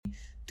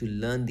to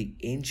learn the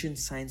ancient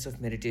science of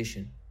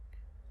meditation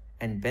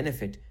and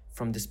benefit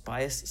from this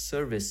pious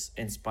service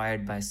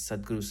inspired by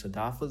Sadguru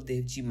Sadafal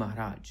Devji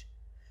Maharaj,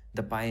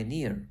 the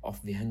pioneer of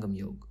Vihangam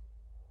Yoga.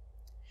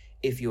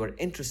 If you are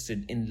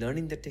interested in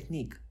learning the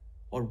technique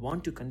or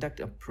want to conduct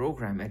a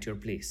program at your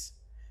place,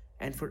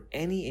 and for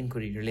any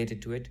inquiry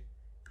related to it,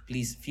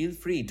 please feel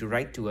free to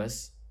write to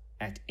us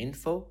at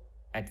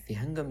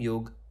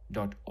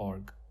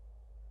info@vihangamyog.org.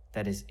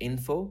 That is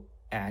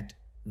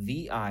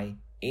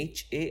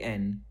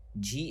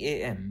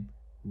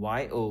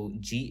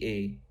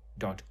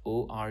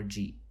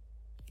info@vihangamyoga.org.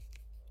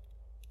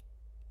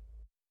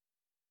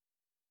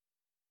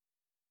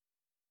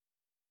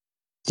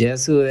 Jai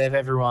Sudev,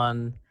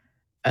 everyone,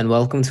 and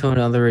welcome to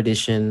another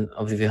edition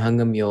of the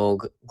Vihangam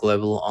Yoga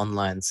Global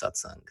Online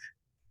Satsang.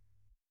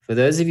 For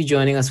those of you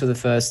joining us for the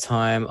first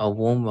time, a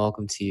warm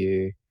welcome to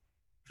you.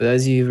 For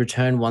those of you who've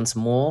returned once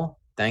more,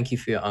 thank you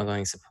for your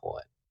ongoing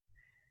support.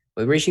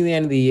 We're reaching the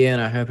end of the year,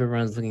 and I hope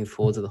everyone's looking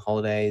forward to the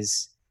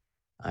holidays.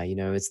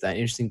 It's that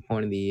interesting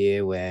point of the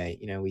year where,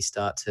 we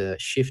start to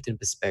shift in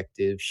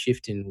perspective,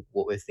 shift in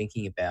what we're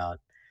thinking about,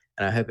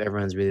 and I hope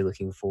everyone's really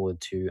looking forward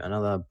to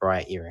another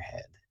bright year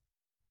ahead.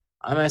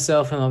 I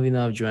myself am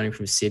Abhinav, joining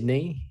from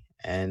Sydney,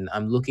 and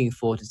I'm looking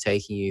forward to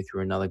taking you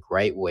through another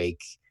great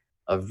week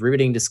of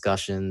riveting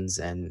discussions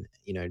and,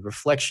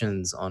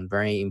 reflections on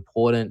very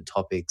important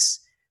topics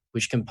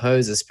which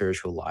compose a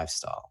spiritual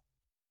lifestyle.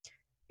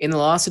 In the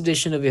last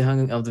edition of the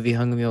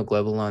Vihangam Yoga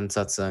Global Online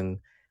Satsang,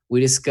 we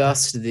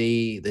discussed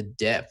the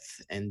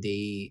depth and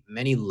the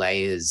many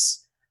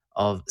layers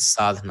of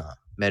sadhana,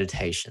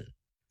 meditation.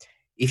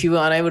 If you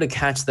were unable to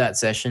catch that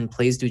session,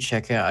 please do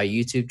check out our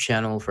YouTube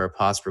channel for a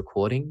past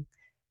recording.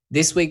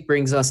 This week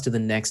brings us to the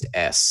next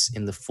S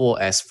in the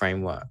 4S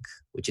framework,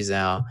 which is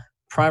our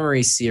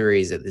primary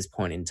series at this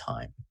point in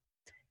time.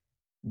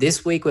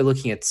 This week, we're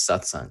looking at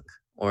satsang,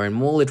 or in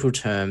more literal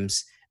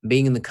terms,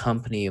 being in the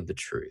company of the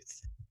truth.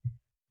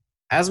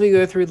 As we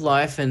go through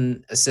life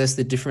and assess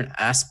the different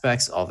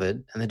aspects of it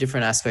and the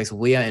different aspects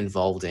we are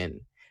involved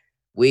in,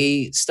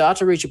 we start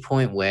to reach a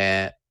point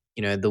where,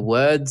 the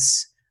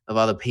words of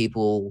other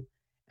people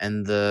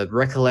and the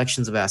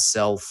recollections of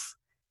ourselves,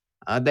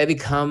 they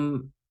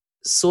become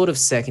sort of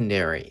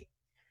secondary.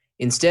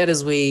 Instead,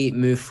 as we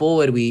move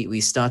forward, we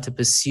start to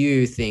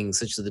pursue things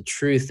such as the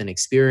truth and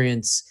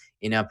experience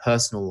in our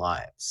personal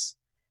lives.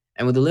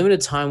 And with the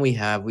limited time we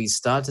have, we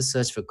start to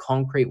search for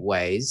concrete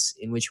ways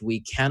in which we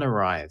can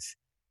arrive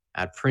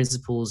at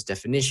principles,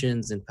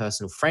 definitions, and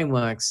personal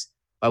frameworks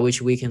by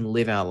which we can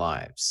live our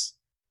lives.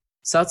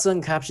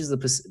 Satsang captures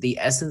the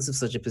essence of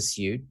such a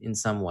pursuit in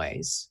some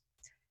ways,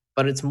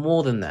 but it's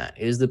more than that.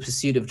 It is the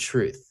pursuit of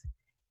truth.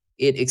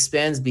 It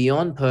expands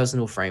beyond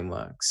personal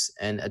frameworks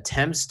and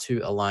attempts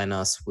to align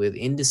us with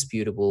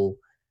indisputable,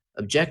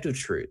 objective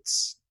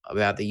truths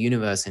about the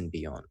universe and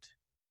beyond.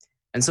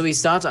 And so we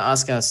start to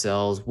ask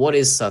ourselves, what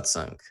is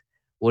satsang?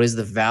 What is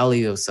the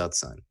value of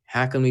satsang?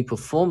 How can we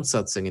perform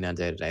satsang in our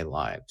day-to-day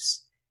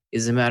lives?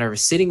 Is it a matter of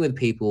sitting with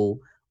people,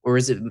 or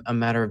is it a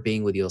matter of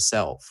being with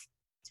yourself?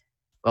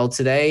 Well,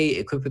 today,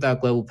 equipped with our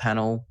global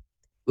panel,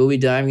 we'll be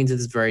diving into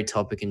this very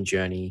topic and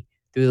journey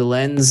through the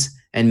lens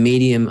and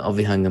medium of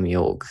Vihangam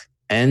Yoga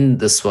and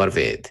the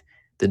Svarved,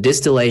 the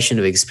distillation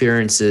of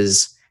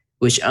experiences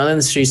which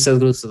Anand Sri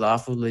Sadguru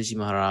Sadafal Devji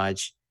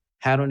Maharaj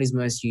had on his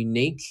most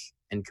unique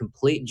and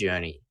complete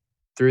journey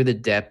through the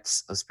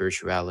depths of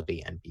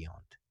spirituality and beyond.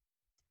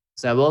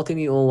 So I welcome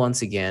you all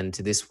once again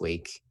to this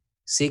week,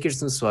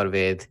 Seekers of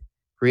Svarved,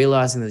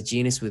 realizing the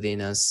genius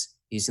within us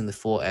using the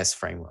 4S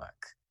framework.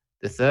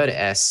 The third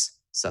S,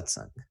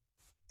 satsang.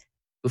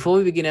 Before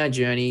we begin our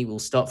journey, we'll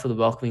stop for the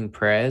welcoming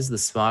prayers, the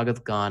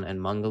Swagat Gan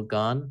and Mangal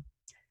Gan.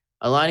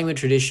 Aligning with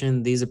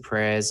tradition, these are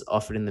prayers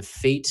offered in the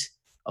feet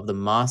of the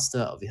master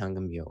of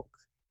Vihangam Yoga.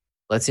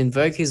 Let's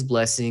invoke his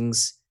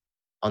blessings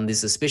on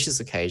this auspicious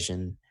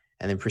occasion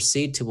and then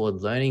proceed toward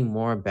learning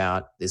more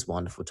about this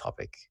wonderful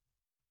topic.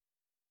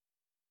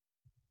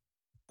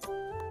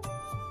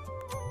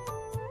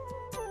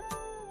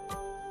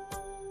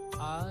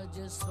 आज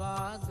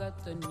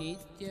स्वागत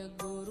नित्य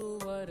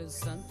गुरुवर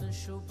संत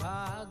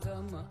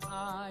शुभागम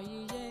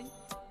आइए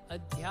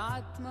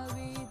अध्यात्म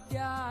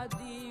विद्या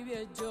दिव्य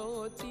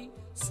ज्योति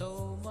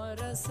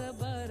सोमरस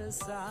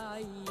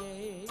बरसाइए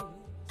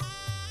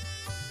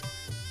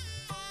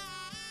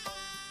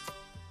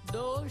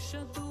दोष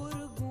दूर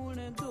गुण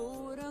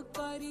दूर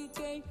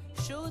करके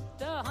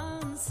शुद्ध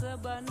हंस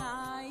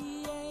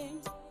बनाइए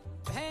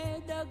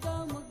भेद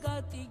गम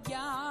गति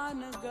ज्ञान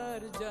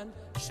गर्जन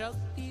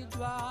शक्ति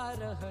द्वार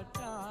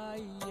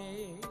हटाइए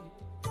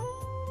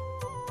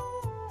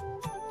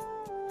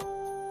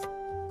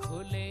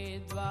खुले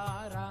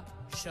द्वारा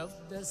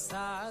शब्द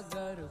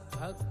सागर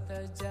भक्त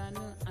जन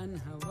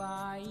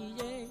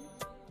अनहवाइए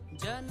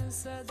जन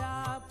सदा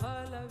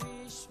फल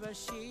विश्व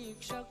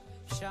शिक्षक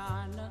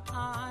शान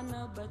आन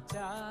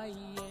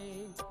बचाइए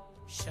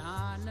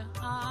शान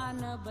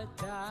आन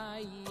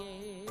बचाइए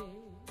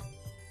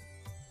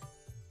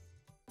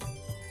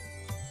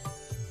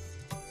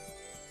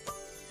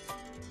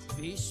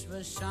विश्व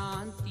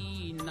शांति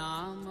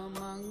नाम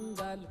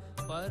मंगल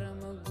परम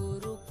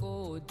गुरु को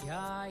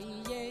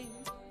ध्याइए।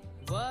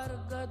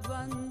 वर्ग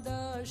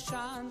द्वंद्व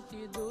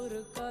शांति दूर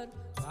कर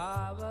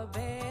भाव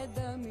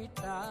भेद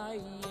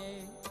मिटाइए।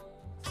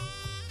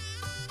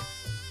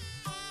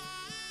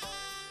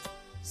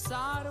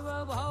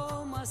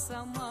 सार्वभौम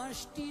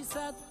समष्टि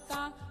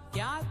सत्ता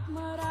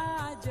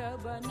त्यात्मराज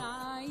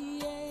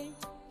बनाइए।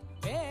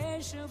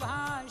 वेश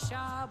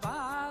भाषा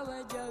भाव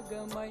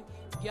जगमय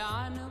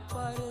ज्ञान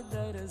पर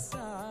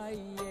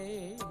दर्शाइए।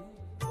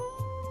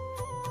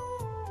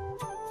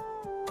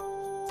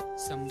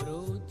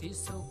 समृद्धि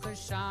सुख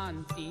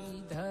शांति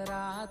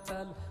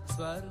धरातल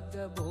स्वर्ग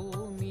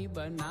भूमि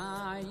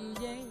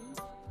बनाइए।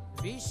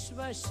 विश्व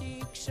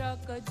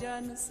शिक्षक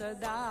जन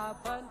सदा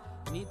फल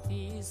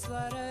नीति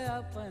स्वर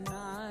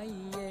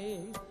अपनाइए।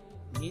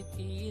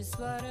 नीति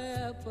स्वर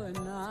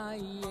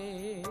अपनाइए।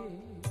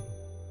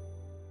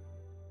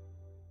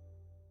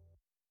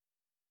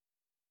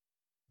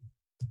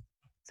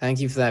 Thank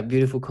you for that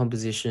beautiful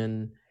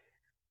composition.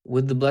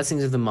 With the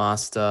blessings of the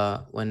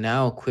Master, we're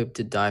now equipped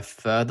to dive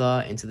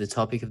further into the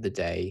topic of the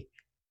day,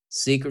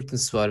 Secret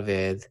and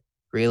Svarved,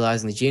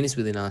 realizing the genius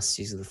within us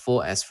using the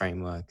 4S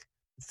framework.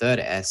 The third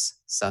S,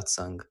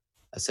 Satsang,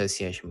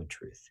 association with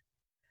truth.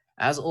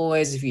 As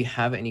always, if you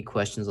have any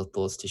questions or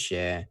thoughts to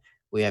share,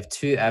 we have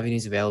two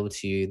avenues available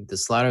to you. The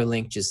Slido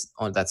link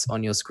that's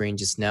on your screen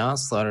just now,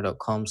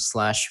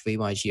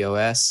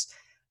 slido.com/VYGOS,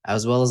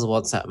 as well as the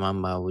WhatsApp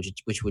number,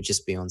 which will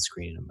just be on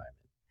screen in a moment.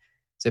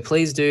 So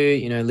please do,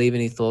 leave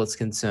any thoughts,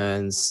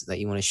 concerns that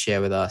you want to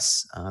share with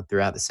us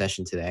throughout the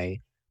session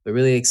today. We're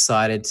really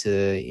excited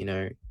to,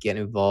 get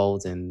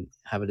involved and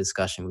have a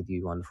discussion with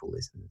you wonderful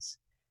listeners.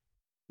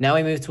 Now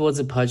we move towards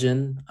a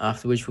bhajan,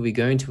 after which we'll be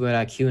going to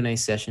our Q&A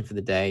session for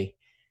the day.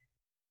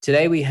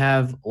 Today we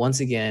have, once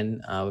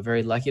again, we're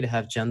very lucky to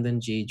have Chandan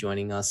Ji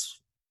joining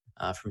us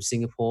from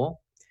Singapore.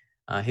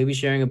 He'll be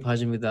sharing a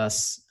bhajan with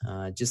us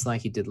just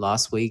like he did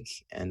last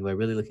week, and we're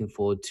really looking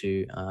forward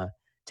to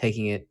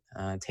taking it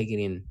in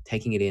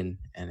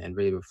and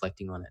really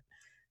reflecting on it.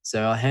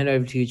 So I'll hand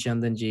over to you,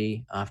 Chandan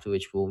Ji, after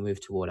which we'll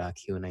move toward our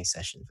Q&A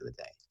session for the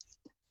day.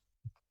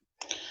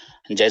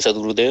 Jai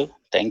Sadgurudev.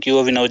 Thank you,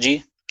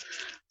 Abhinavji.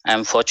 I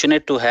am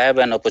fortunate to have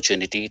an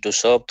opportunity to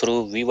serve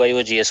through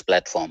VYOGS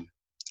platform.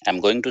 I am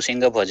going to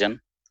sing a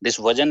bhajan. This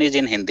bhajan is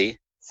in Hindi.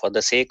 For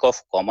the sake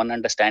of common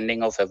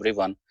understanding of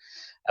everyone,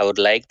 I would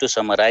like to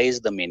summarize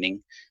the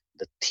meaning,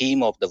 the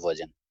theme of the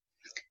bhajan.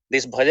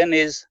 This bhajan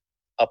is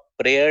a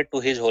prayer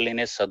to His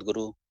Holiness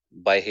Sadguru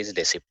by his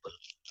disciple.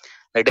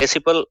 The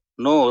disciple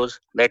knows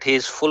that he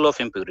is full of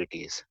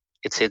impurities.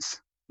 It's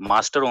his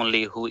master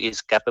only who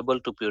is capable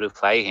to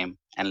purify him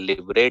and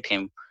liberate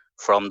him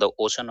from the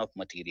ocean of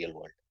material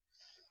world.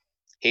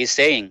 He is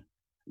saying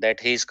that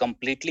he is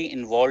completely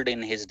involved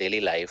in his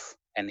daily life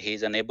and he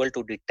is unable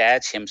to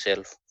detach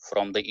himself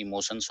from the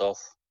emotions of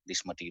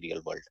this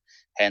material world.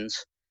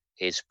 Hence,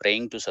 he is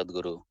praying to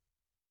Sadguru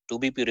to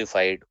be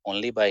purified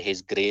only by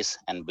his grace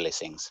and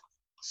blessings.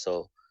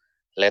 So,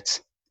 let's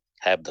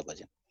have the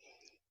bhajan.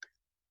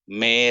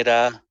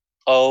 मेरा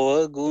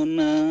अवगुण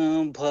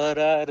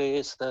भरा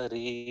रे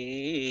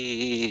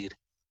शरीर,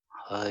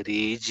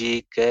 हरि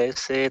जी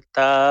कैसे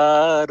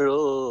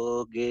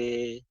तारोगे।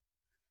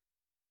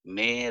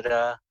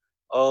 मेरा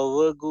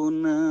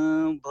अवगुण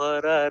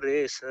भरा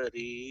रे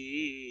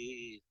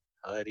शरीर,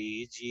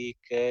 हरि जी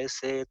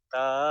कैसे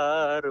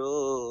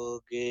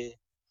तारोगे।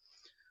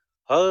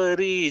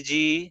 हरि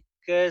जी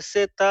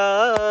कैसे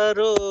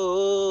तारोगे,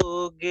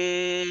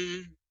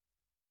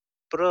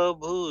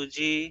 प्रभु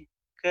जी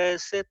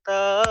कैसे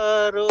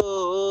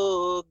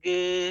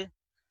तारोगे।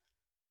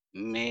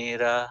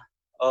 मेरा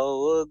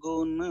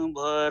अवगुण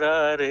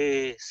भरा रे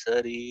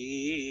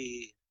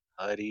शरीर,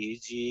 हरि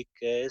जी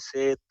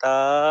कैसे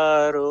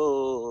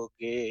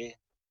तारोगे।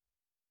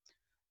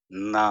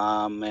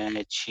 ना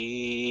मैं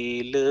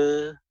छील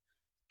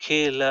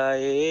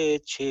खिलाए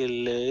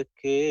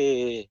छिलके,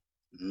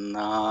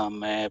 ना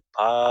मैं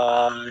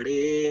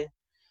फाड़े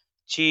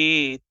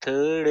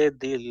चीथड़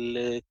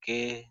दिल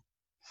के।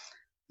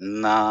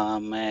 ना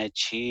मैं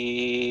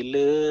छील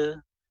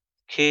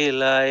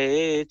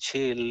खिलाए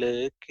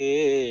छिलके,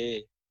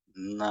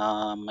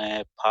 ना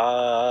मैं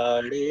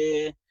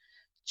फाड़े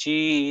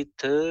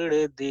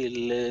चीथड़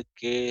दिल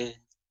के।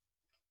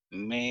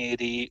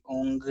 मेरी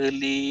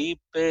उंगली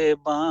पे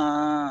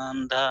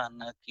बांधा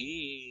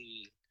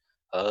नकील,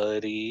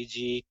 हरि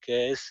जी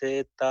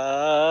कैसे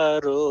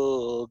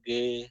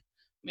तारोगे।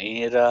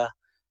 मेरा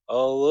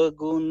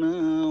अवगुण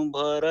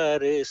भरा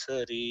रे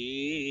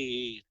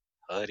शरीर,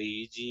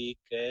 हरि जी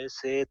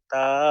कैसे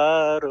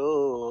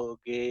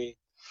तारोगे।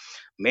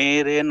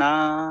 मेरे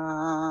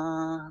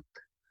नाथ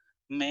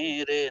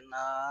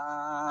दीननाथ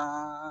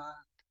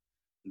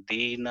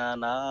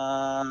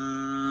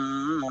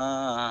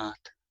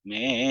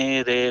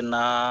मेरे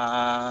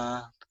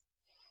नाथ।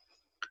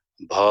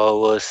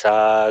 भव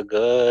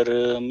सागर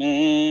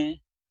में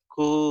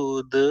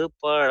कूद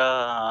पड़ा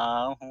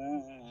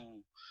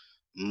हूँ,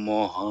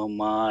 मोह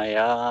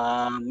माया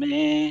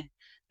में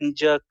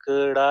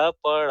जकड़ा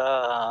पड़ा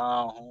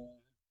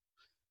हूँ,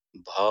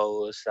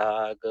 भव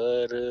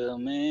सागर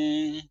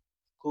में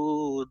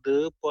कूद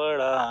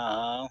पड़ा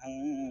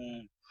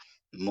हूँ,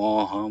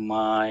 मोह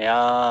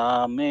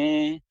माया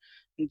में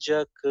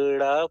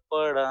जकड़ा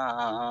पड़ा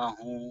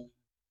हूँ।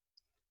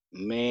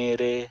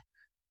 मेरे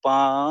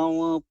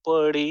पाँव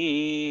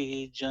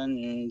पड़ी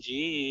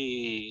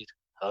जंजीर,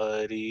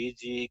 हरि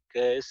जी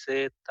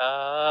कैसे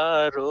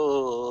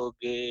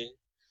तारोगे,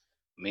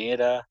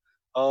 मेरा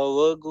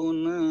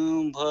अवगुण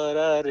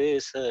भरा रे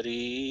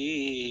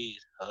शरीर,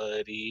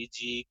 हरि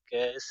जी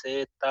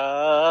कैसे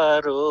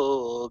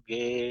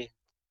तारोगे।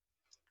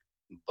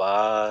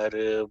 बार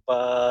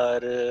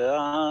बार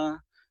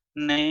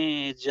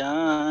आने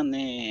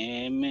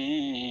जाने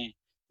में,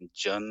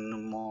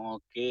 जन्मों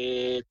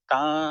के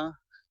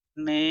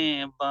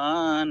ताने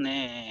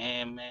बाने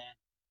में,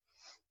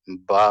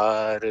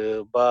 बार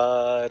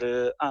बार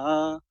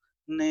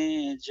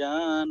आने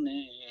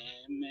जाने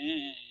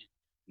में,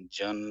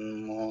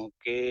 जन्मों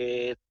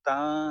के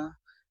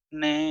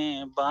ताने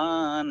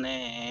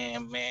बाने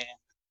में,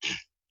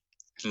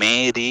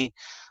 मेरी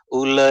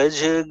उलझ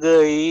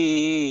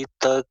गई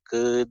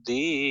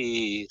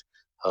तकदीर,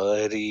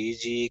 हरि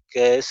जी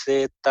कैसे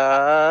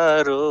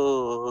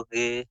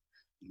तारोगे,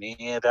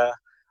 मेरा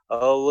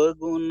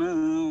अवगुण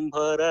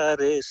भरा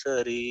रे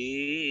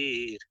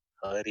शरीर,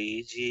 हरि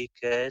जी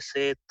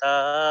कैसे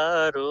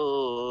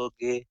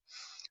तारोगे।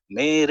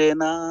 मेरे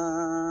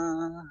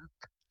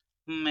नाथ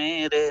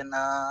मेरे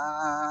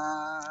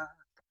नाथ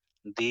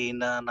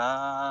दीननाथ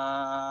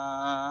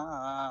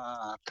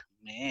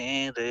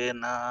मेरे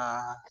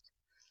नाथ,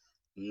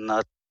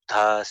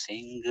 नत्था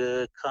सिंह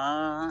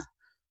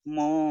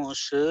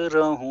खामोश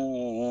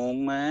रहूं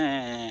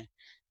मैं,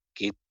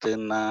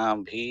 कितना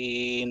भी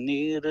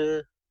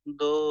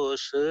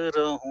निर्दोष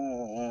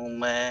रहूं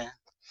मैं,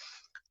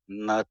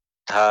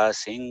 नत्था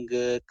सिंह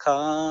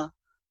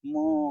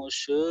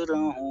खामोश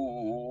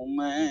रहूं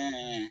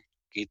मैं,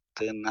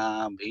 कितना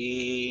भी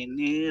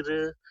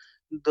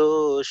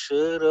निर्दोष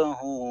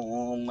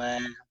रहूं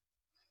मैं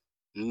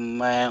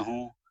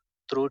हूँ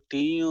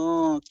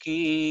त्रुटियों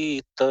की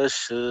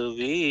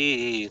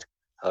तस्वीर,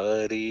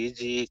 हरि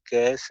जी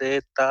कैसे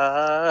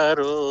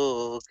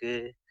तारोगे,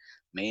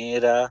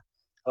 मेरा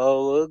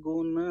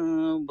अवगुण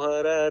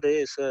भरा रे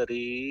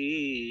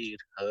शरीर,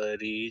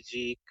 हरि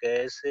जी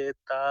कैसे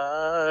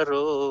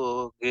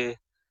तारोगे,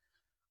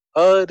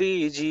 हरि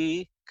जी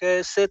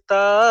कैसे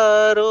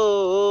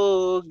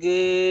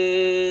तारोगे,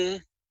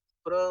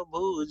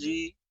 प्रभु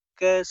जी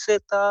कैसे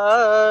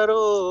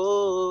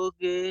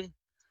तारोगे,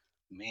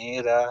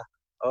 मेरा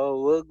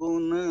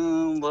अवगुण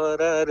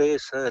भरा रे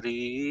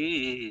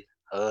शरीर,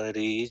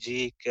 हरि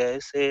जी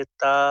कैसे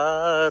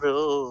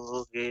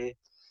तारोगे,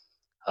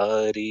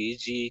 हरि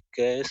जी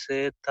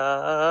कैसे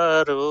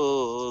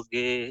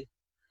तारोगे,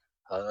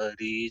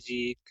 हरि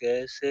जी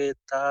कैसे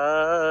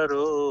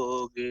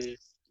तारोगे।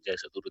 जय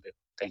सद्गुरुदेव।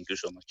 Thank you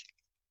so much.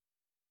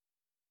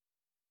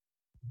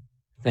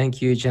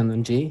 Thank you,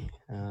 Chandanji.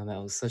 That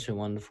was such a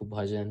wonderful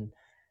bhajan.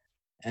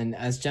 And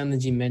as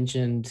Chandanji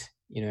mentioned,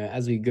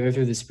 as we go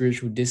through the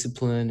spiritual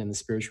discipline and the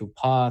spiritual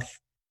path,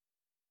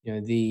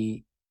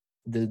 the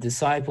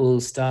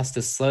disciple starts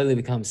to slowly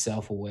become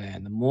self-aware.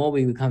 And the more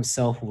we become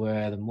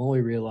self-aware, the more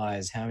we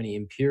realize how many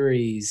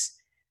impurities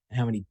and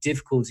how many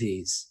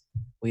difficulties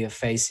we are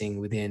facing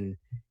within,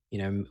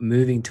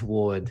 moving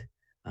toward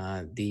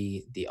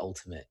the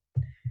ultimate.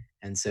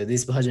 And so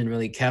this bhajan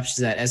really captures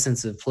that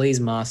essence of, please,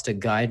 Master,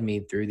 guide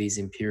me through these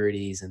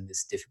impurities and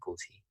this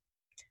difficulty.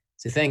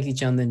 So thank you,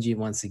 Chandanji,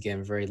 once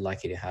again. Very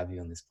lucky to have you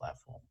on this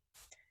platform.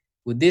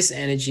 With this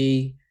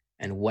energy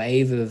and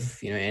wave of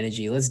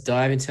energy, let's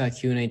dive into our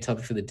Q&A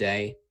topic for the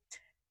day.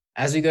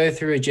 As we go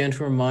through, a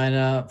gentle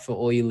reminder for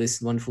all you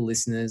wonderful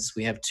listeners,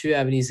 we have 2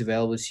 avenues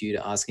available to you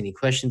to ask any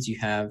questions you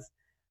have,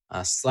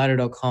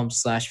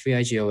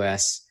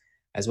 slido.com/VIGOS,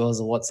 as well as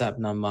a WhatsApp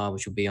number,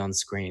 which will be on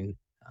screen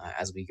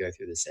as we go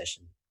through the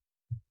session.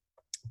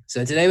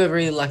 So today we're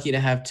really lucky to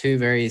have 2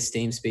 very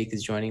esteemed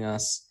speakers joining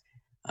us.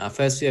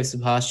 First, we have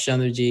Subhash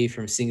Chandraji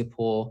from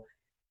Singapore,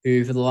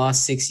 who for the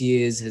last 6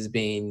 years has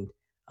been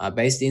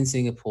based in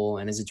Singapore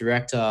and is a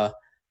director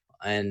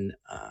and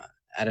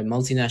at a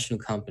multinational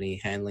company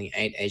handling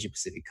 8 Asia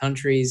Pacific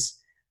countries.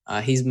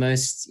 He's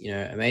most,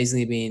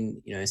 amazingly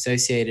been,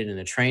 associated and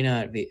a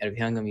trainer at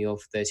Vihangam York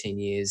for 13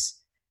 years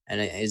and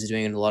is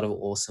doing a lot of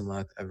awesome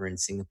work over in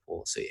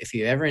Singapore. So if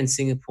you're ever in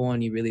Singapore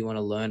and you really want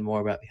to learn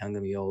more about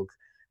Vihangam York,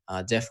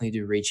 definitely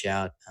do reach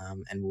out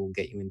and we'll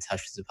get you in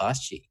touch with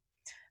Subhashji.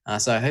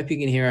 So I hope you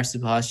can hear us,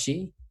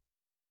 Subhashji.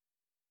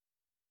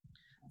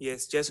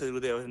 Yes, just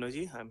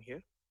Abhinavji, I'm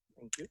here.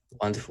 Thank you.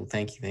 Wonderful.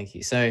 Thank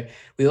you. So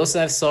we also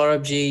have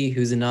Saurabhji,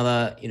 who's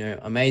another,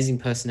 amazing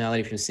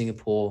personality from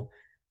Singapore.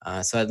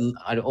 So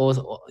I'd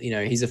also,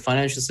 he's a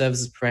financial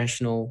services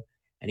professional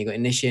and he got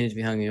initiated to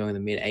Vihangam York in the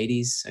mid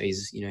 80s. So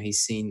he's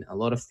seen a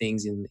lot of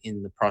things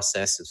in the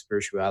process of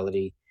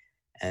spirituality.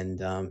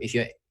 And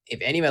if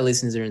any of our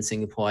listeners are in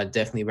Singapore, I'd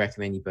definitely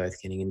recommend you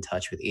both getting in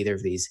touch with either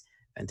of these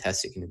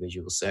fantastic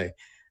individuals. So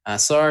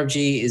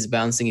Saurabh is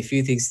balancing a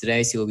few things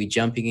today, so he'll be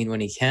jumping in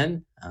when he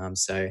can.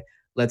 So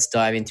let's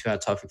dive into our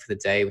topic for the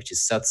day, which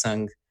is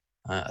satsang,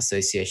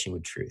 association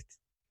with truth.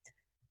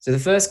 So the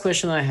first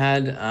question I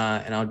had,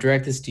 and I'll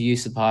direct this to you,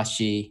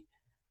 Subhashji,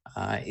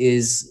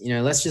 is,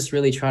 let's just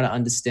really try to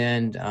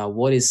understand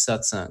what is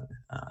satsang.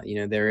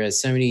 There are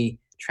so many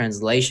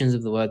translations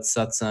of the word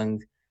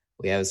satsang.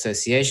 We have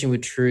association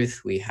with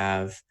truth. We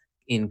have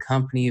in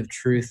company of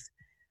truth.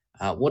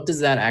 What does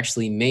that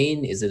actually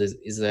mean? Is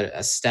it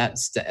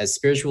a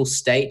spiritual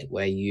state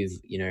where you've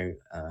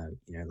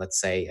let's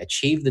say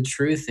achieved the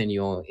truth and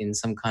you're in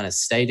some kind of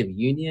state of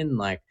union?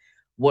 Like,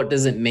 what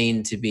does it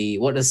mean to be?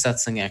 What does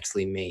satsang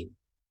actually mean?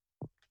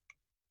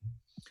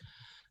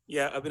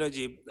 Yeah,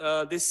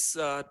 Abhinavji, this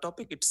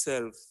topic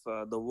itself,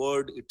 the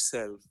word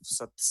itself,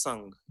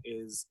 satsang,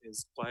 is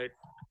quite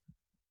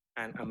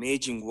an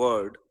amazing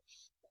word,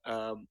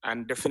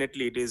 and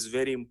definitely it is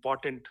very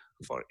important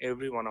for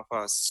every one of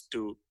us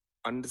to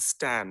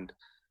understand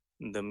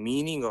the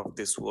meaning of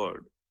this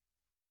word.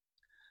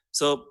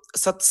 So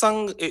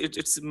satsang,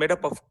 it's made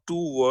up of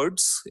two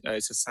words.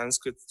 It's a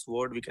Sanskrit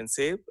word, we can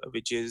say,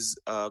 which is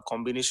a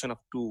combination of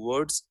two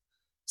words,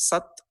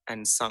 sat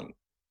and sang.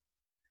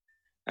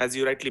 As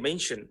you rightly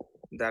mentioned,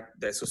 that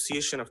the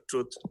association of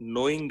truth,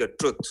 knowing the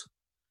truth,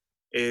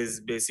 is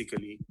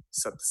basically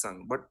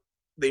satsang. But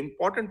the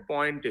important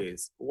point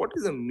is, what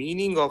is the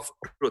meaning of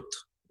truth?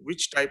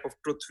 Which type of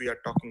truth we are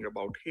talking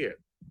about here?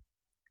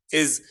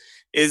 Is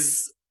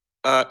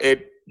it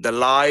the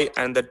lie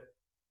and the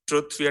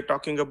truth we are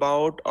talking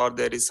about, or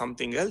there is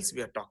something else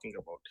we are talking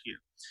about here?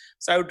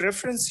 So I would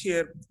reference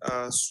here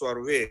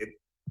Swarved.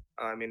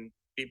 I mean,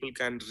 people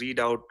can read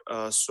out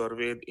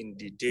Swarved in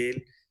detail,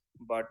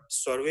 but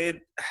Swarved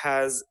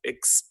has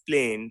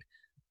explained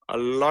a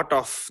lot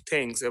of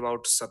things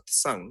about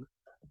satsang,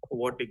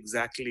 what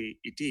exactly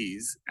it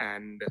is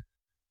and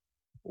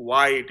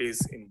why it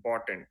is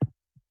important.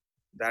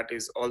 That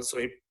is also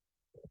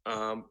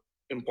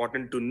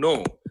important to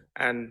know.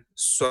 And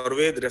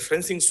Swarved,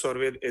 referencing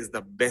Swarved, is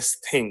the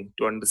best thing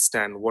to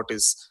understand what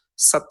is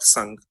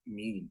satsang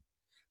mean.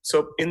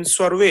 So in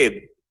Swarved,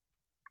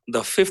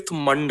 the fifth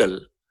mandal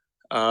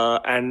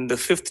and the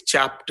fifth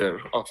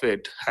chapter of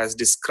it has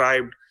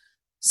described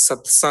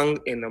satsang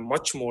in a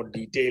much more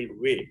detailed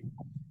way.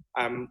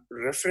 I'm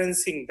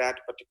referencing that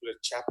particular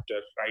chapter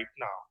right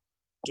now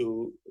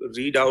to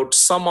read out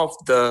some of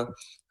the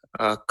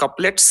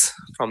couplets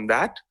from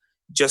that,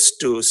 just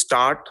to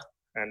start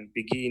and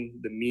begin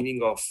the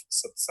meaning of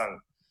satsang.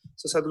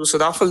 So Sadhguru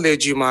Sadafal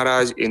Devji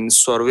Maharaj in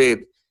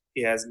Swarved,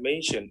 he has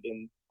mentioned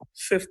in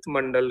fifth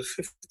mandal,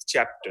 fifth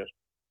chapter,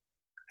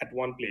 at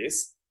one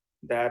place,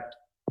 that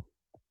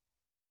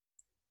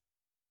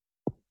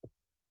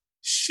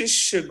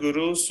शिष्य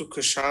गुरु सुख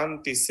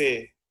शांति से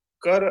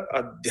कर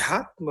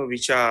अध्यात्म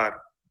विचार,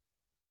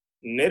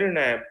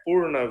 निर्णय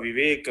पूर्ण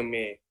विवेक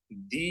में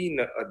दीन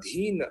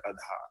अधीन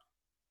आधार,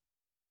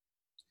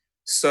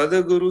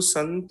 सदगुरु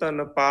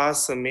संतन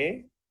पास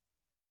में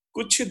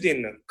कुछ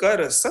दिन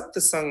कर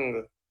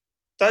सत्संग,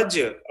 तज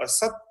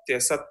असत्य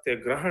सत्य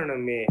ग्रहण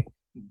में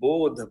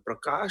बोध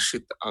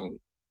प्रकाशित अंग.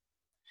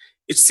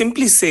 It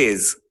simply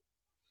says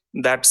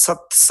that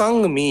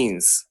satsang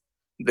means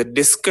the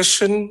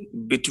discussion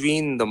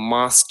between the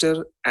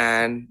master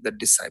and the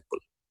disciple.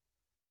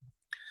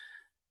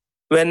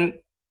 When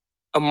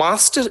a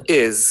master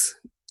is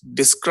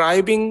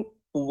describing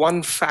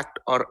one fact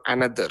or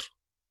another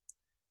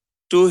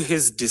to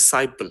his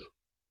disciple,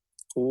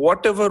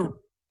 whatever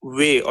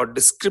way or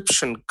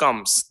description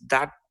comes,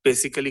 that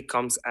basically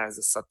comes as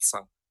a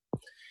satsang.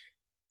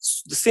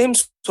 The same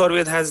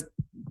Swarved has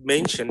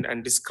mentioned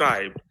and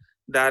described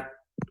that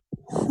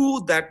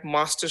who that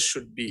master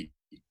should be.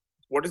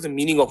 What is the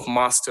meaning of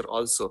master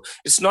also?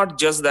 It's not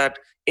just that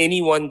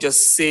anyone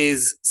just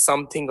says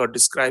something or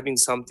describing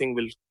something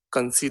will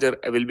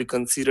be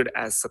considered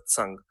as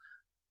satsang.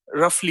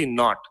 Roughly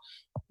not.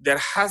 There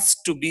has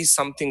to be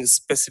something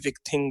specific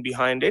thing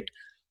behind it.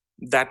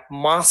 That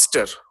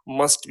master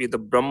must be the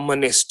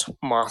Brahmanist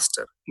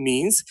master,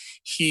 means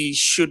he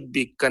should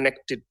be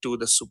connected to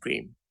the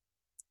Supreme.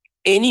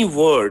 Any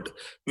word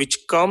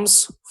which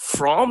comes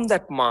from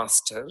that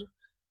master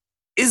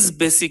is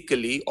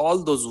basically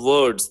all those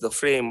words, the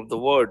frame of the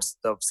words,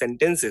 the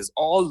sentences,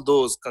 all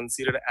those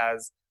considered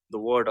as the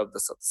word of the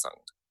satsang.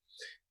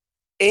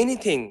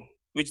 Anything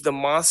which the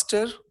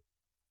master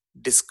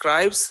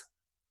describes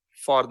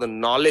for the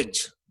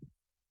knowledge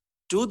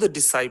to the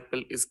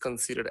disciple is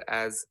considered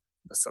as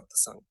the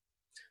satsang.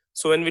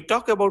 So when we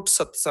talk about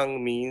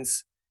satsang,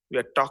 means we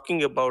are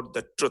talking about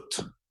the truth.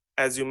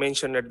 As you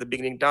mentioned at the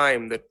beginning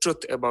time, the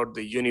truth about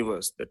the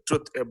universe, the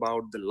truth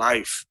about the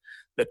life,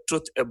 the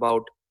truth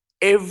about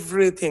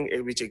everything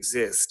which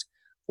exists.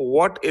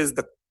 What is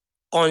the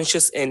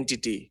conscious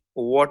entity?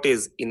 What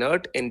is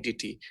inert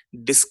entity?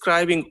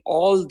 Describing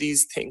all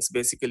these things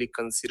basically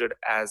considered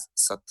as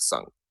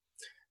satsang.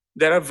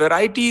 There are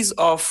varieties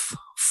of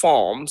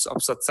forms of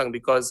satsang,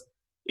 because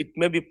it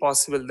may be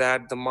possible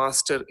that the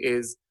master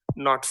is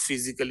not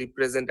physically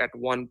present at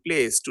one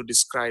place to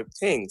describe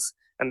things,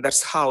 And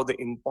that's how the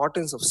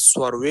importance of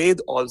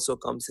Swarved also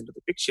comes into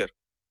the picture.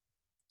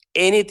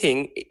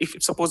 Anything, if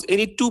suppose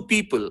any two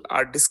people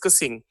are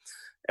discussing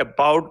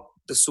about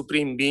the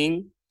Supreme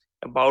Being,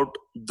 about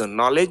the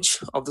knowledge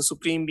of the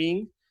Supreme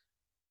Being,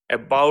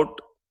 about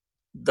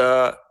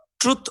the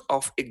truth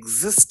of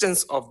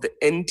existence of the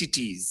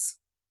entities,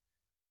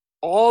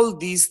 all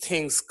these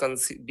things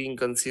being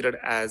considered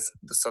as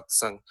the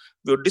satsang.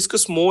 We'll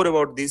discuss more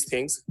about these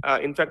things.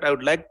 In fact, I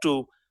would like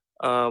to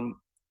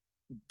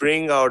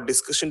bring our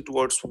discussion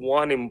towards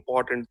one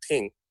important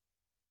thing.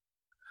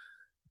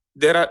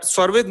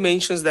 Swarved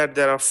mentions that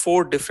there are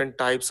 4 different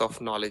types of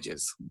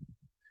knowledges.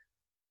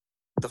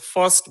 The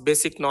first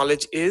basic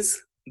knowledge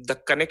is the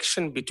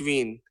connection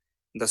between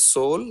the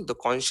soul, the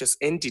conscious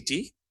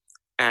entity,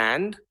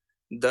 and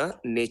the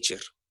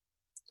nature.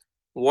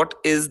 What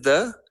is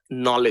the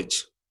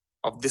knowledge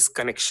of this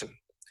connection?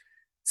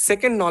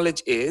 Second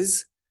knowledge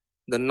is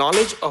the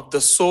knowledge of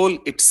the soul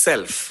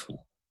itself.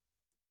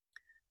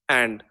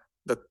 And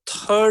the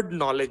third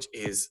knowledge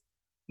is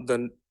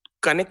the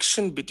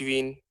connection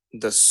between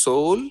the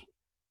soul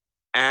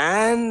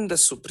and the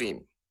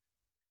Supreme.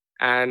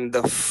 And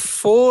the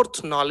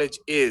fourth knowledge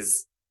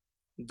is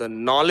the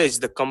knowledge,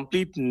 the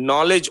complete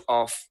knowledge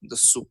of the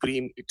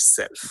Supreme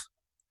itself.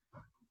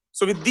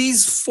 So with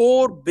these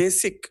 4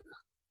 basic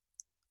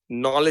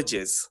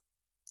knowledges,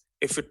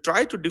 if you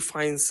try to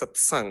define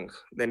satsang,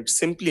 then it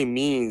simply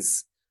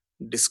means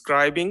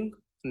describing,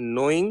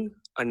 knowing,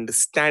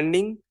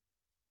 understanding,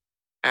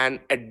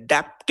 and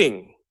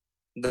adapting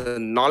the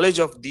knowledge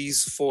of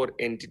these 4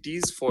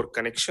 entities, 4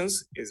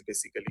 connections is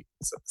basically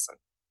satsang.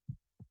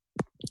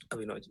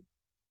 Abhinavji.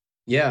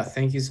 Yeah,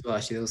 thank you,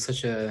 Subhashi. That was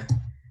such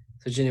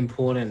an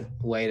important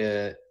way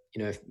to,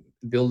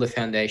 build the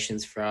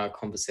foundations for our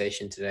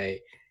conversation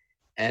today.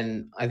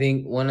 And I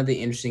think one of the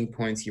interesting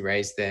points you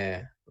raised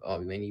there,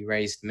 when you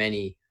raised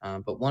many,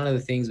 but one of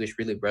the things which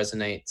really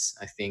resonates,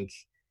 I think,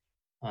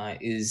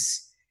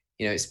 is,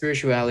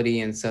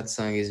 spirituality and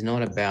satsang is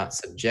not about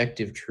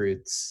subjective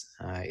truths.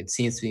 It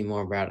seems to be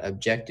more about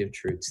objective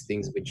truths,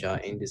 things which are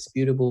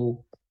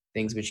indisputable,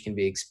 things which can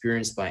be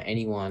experienced by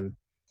anyone.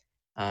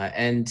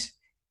 And,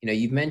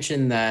 you've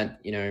mentioned that,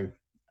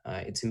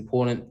 it's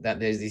important that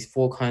there's these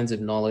 4 kinds of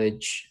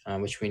knowledge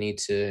which we need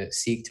to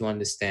seek to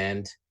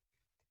understand.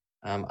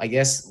 I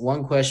guess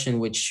one question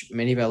which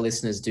many of our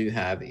listeners do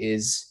have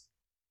is,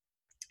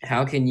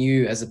 how can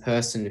you, as a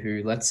person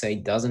who, let's say,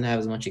 doesn't have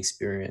as much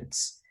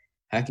experience,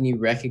 how can you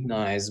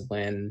recognize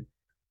when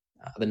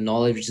the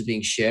knowledge which is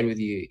being shared with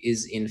you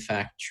is in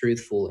fact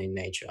truthful in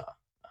nature?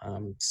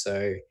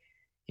 So,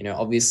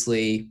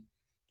 obviously,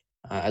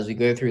 as we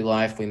go through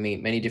life, we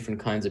meet many different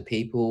kinds of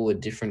people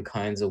with different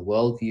kinds of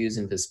worldviews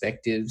and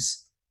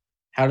perspectives.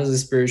 How does a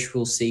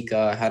spiritual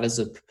seeker, how does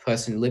a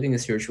person living a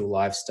spiritual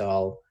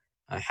lifestyle,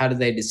 how do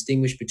they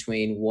distinguish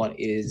between what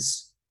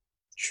is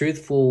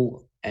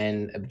truthful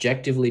and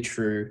objectively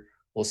true,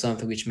 or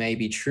something which may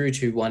be true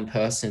to one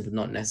person but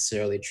not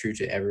necessarily true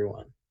to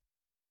everyone?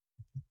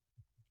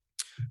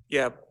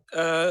 Yeah,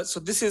 so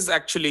this is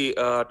actually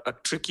a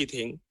tricky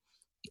thing.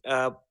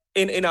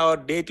 In our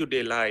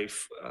day-to-day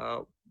life,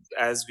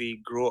 as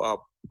we grow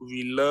up,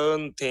 we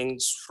learn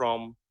things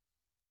from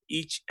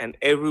each and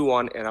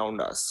everyone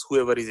around us,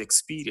 whoever is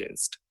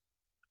experienced.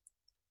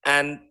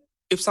 And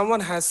if someone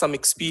has some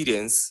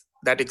experience,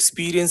 that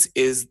experience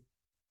is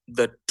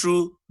the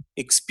true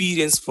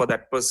experience for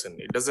that person.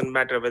 It doesn't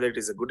matter whether it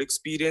is a good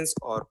experience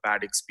or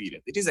bad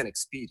experience. It is an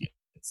experience.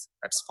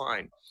 That's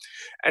fine.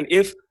 And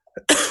if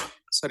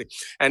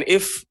and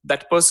if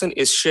that person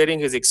is sharing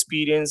his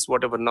experience,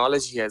 whatever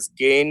knowledge he has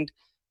gained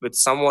with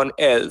someone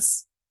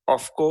else,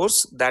 of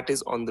course, that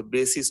is on the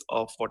basis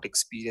of what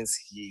experience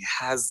he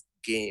has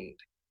gained.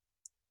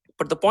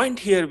 But the point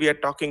here we are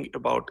talking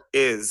about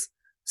is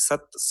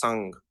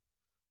satsang,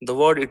 the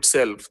word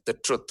itself, the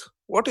truth.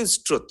 What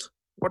is truth?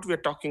 What we are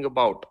talking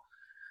about?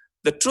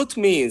 The truth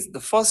means the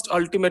first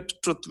ultimate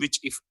truth, which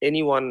if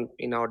anyone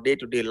in our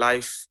day-to-day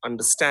life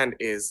understand,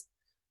 is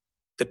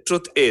the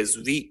truth is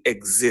we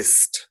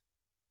exist.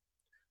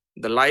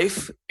 The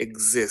life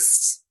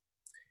exists.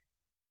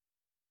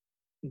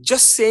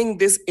 Just saying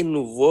this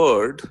in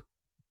word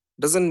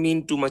doesn't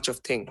mean too much of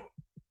thing.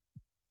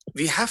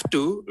 We have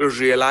to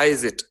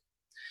realize it.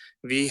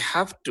 We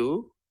have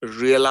to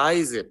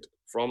realize it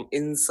from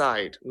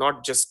inside,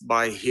 not just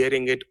by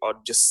hearing it or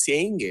just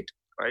saying it,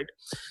 right?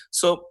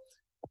 So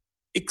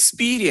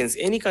experience,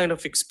 any kind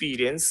of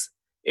experience,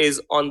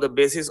 is on the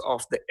basis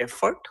of the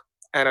effort.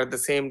 And at the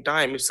same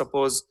time, if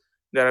suppose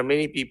there are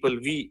many people,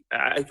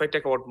 if I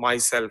talk about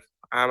myself,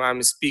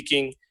 I'm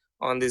speaking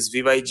on this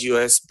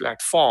VYGOS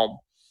platform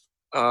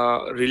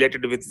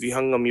related with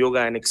Vihangam Yoga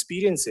and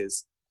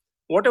experiences.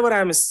 Whatever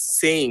I'm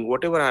saying,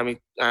 whatever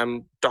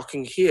I'm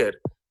talking here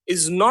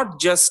is not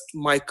just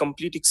my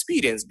complete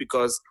experience,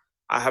 because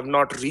I have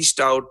not reached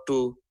out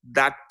to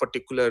that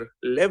particular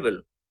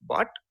level,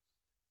 but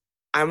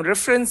I'm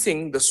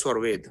referencing the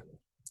Swarved.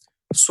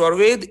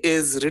 Swarved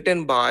is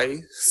written by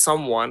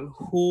someone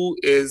who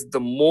is the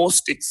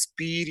most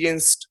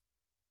experienced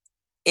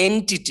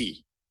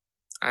entity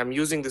I'm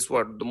using this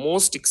word, the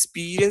most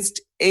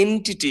experienced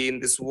entity in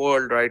this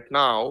world right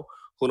now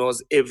who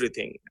knows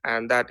everything,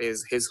 and that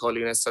is His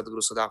Holiness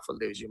Sadhguru Sadafal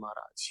Devji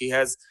Maharaj. He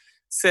has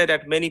said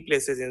at many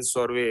places in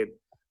Swarved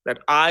that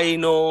I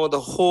know the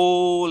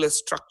whole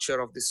structure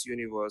of this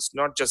universe,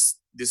 not just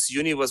this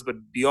universe, but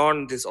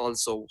beyond this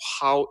also,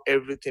 how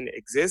everything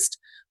exists,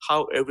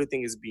 how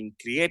everything is being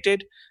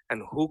created,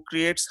 and who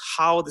creates,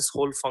 how this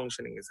whole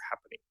functioning is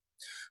happening.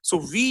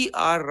 So we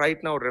are right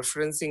now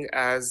referencing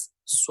as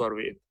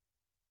Swarved.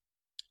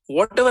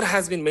 Whatever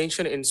has been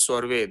mentioned in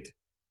Swarved,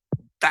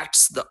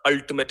 that's the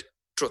ultimate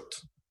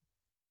truth.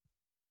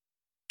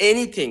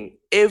 Anything,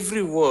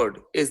 every word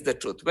is the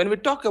truth. When we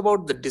talk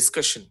about the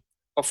discussion,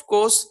 of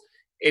course,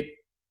 it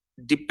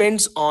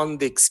depends on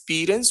the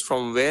experience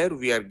from where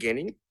we are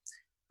gaining.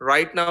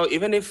 Right now,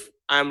 even if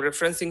I'm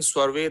referencing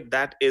Swarved,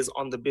 that is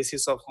on the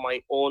basis of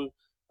my own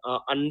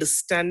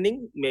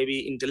understanding,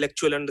 maybe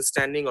intellectual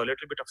understanding or a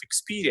little bit of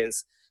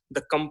experience.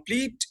 The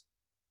complete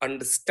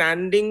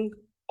understanding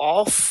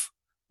of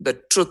the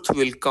truth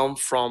will come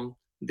from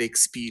the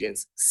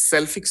experience,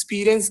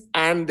 self-experience,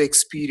 and the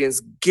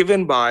experience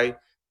given by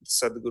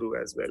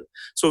Sadhguru as well.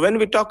 So when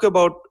we talk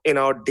about in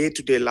our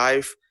day-to-day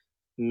life,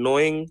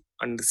 knowing,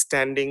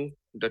 understanding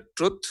the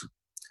truth,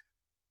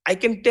 I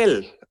can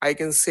tell, I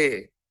can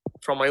say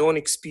from my own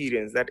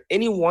experience that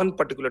any one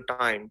particular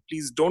time,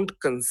 please don't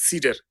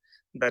consider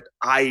that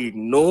I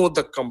know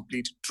the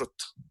complete truth.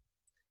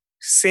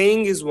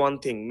 Saying is one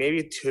thing,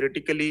 maybe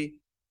theoretically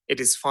it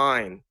is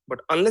fine, but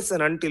unless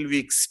and until we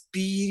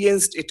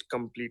experienced it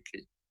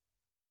completely,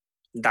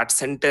 that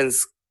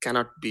sentence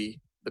cannot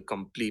be the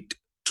complete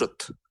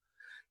truth.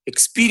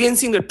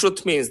 Experiencing the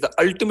truth means the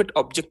ultimate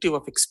objective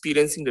of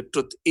experiencing the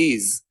truth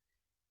is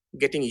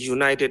getting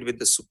united with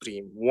the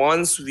Supreme.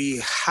 Once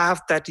we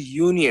have that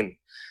union,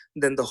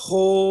 then the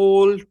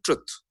whole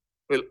truth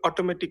will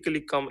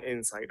automatically come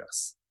inside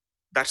us.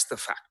 That's the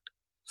fact.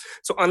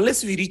 So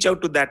unless we reach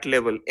out to that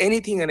level,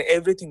 anything and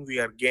everything we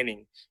are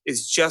gaining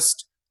is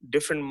just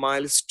different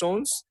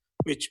milestones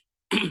which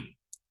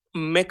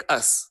make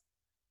us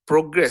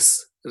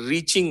progress,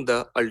 reaching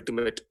the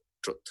ultimate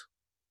truth.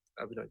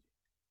 Abhinav.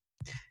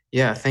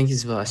 Yeah, thank you,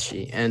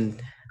 Subhashi.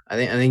 And I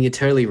think you're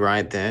totally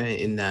right there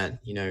in that,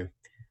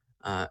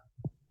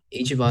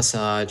 each of us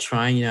are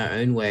trying in our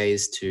own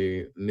ways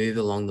to move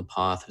along the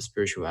path of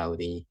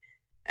spirituality.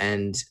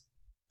 And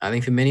I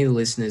think for many of the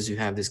listeners who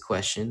have this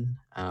question,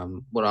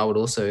 what I would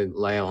also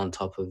layer on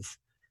top of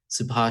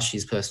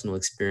Subhashi's personal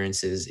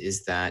experiences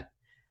is that,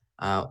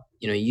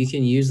 you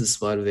can use the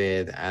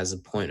Swarved as a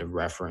point of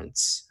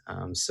reference.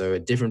 So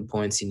at different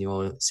points in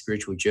your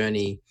spiritual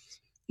journey,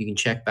 you can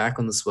check back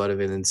on the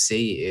Swarved and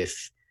see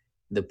if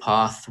the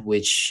path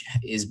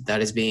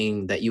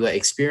that you are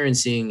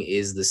experiencing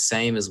is the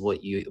same as what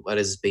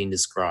has been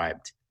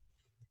described.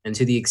 And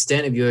to the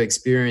extent of your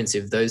experience,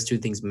 if those two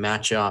things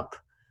match up,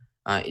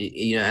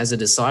 as a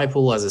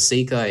disciple, as a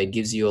seeker, it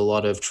gives you a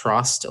lot of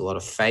trust, a lot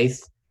of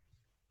faith,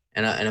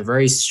 and a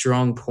very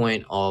strong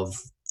point of,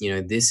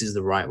 this is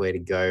the right way to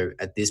go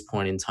at this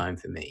point in time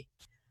for me.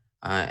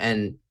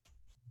 And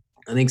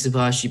I think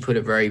Subhashi put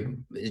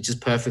it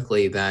just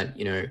perfectly that,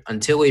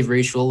 until we've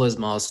reached all those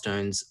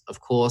milestones,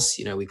 of course,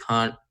 we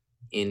can't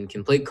in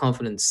complete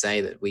confidence say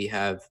that we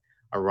have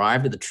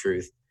arrived at the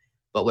truth,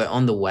 but we're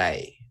on the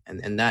way.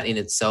 And that in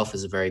itself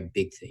is a very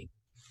big thing.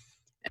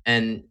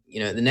 And,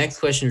 the next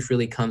question which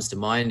really comes to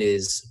mind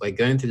is we're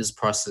going through this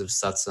process of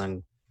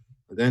satsang.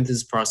 We're going through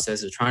this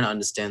process of trying to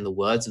understand the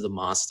words of the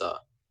master.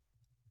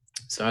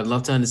 So I'd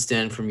love to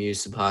understand from you,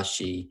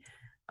 Subhashi,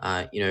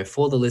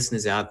 for the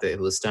listeners out there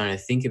who are starting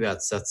to think about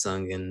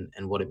satsang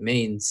and what it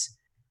means,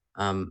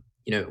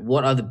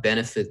 what are the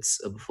benefits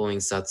of performing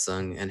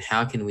satsang and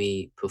how can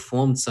we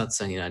perform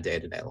satsang in our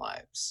day-to-day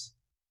lives?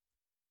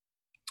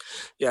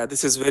 Yeah,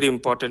 this is very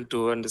important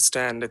to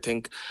understand. I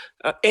think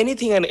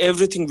anything and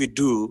everything we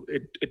do,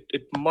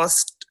 it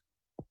must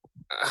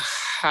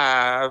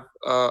have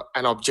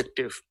an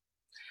objective.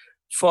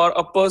 For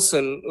a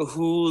person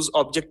whose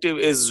objective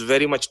is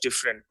very much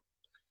different,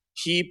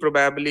 he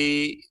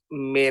probably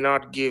may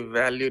not give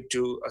value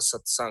to a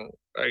satsang,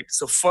 right?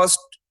 So first,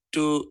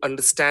 to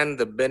understand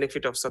the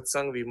benefit of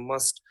satsang, we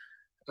must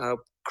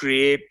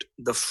create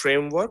the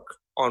framework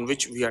on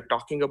which we are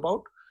talking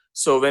about.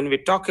 So when we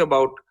talk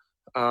about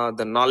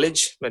the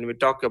knowledge, when we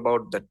talk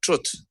about the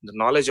truth, the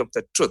knowledge of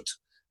the truth,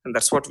 and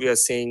that's what we are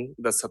saying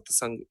the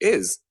satsang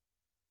is.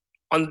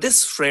 On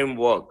this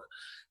framework,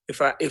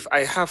 if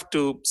I have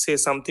to say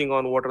something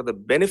on what are the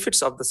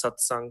benefits of the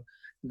satsang,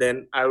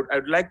 then I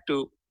would like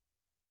to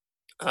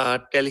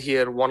tell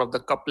here one of the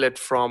couplet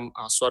from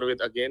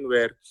Swarved again,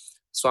 where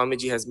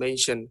Swamiji has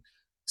mentioned,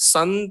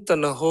 Sant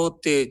na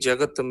hote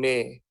jagat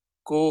mein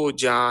ko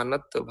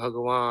janat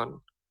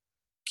bhagwan,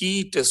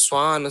 Keet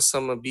swan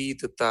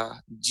samabitata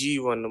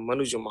jivan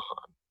manuj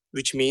mahan.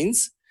 Which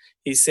means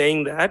he's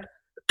saying that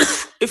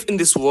if in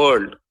this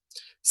world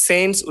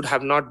saints would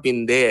have not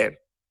been there,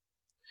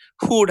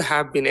 who would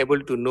have been able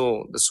to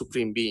know the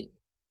Supreme Being?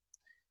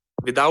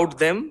 Without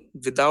them,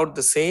 without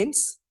the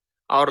saints,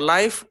 our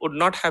life would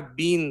not have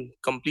been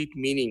complete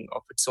meaning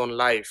of its own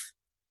life.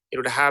 It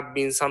would have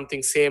been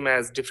something same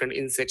as different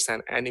insects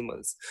and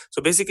animals.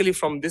 So basically,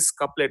 from this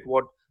couplet,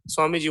 what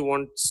Swamiji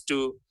wants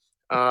to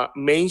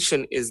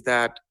mention is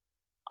that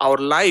our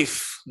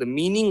life, the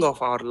meaning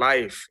of our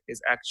life,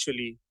 is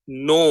actually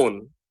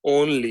known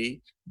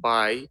only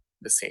by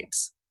the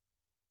saints.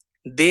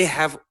 They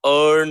have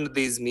earned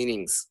these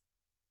meanings.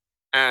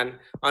 And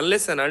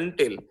unless and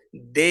until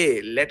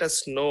they let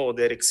us know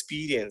their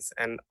experience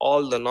and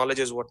all the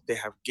knowledges what they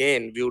have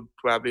gained, we would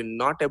probably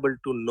not able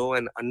to know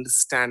and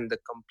understand the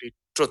complete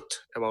truth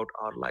about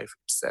our life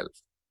itself.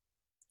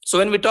 So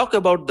when we talk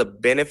about the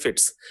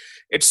benefits,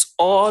 it's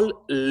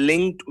all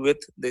linked with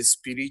the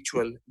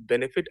spiritual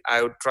benefit.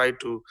 I would try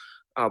to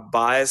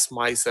bias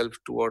myself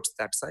towards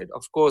that side.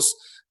 Of course,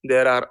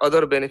 there are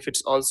other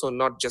benefits also,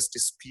 not just the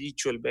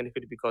spiritual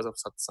benefit because of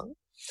satsang.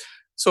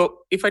 So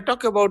if I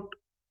talk about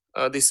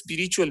the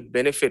spiritual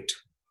benefit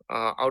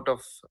out of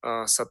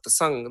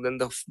satsang, then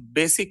the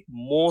basic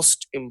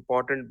most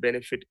important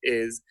benefit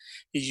is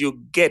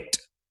you get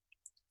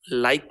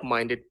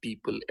like-minded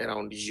people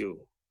around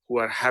you who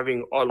are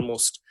having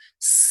almost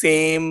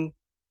same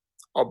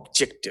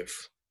objective,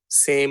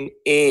 same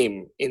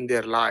aim in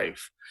their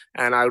life.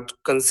 And I would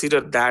consider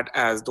that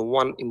as the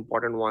one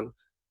important one,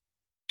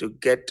 to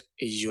get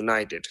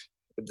united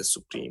with the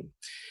Supreme.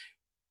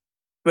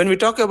 When we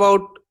talk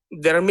about,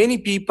 there are many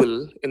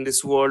people in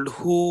this world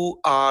who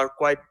are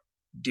quite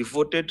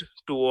devoted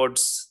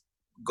towards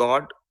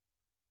God,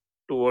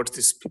 towards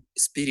the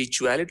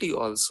spirituality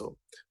also,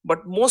 but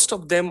most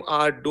of them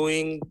are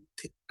doing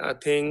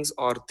things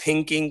or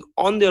thinking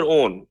on their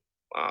own,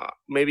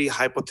 maybe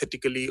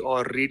hypothetically,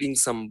 or reading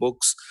some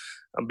books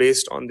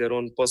based on their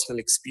own personal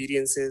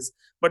experiences,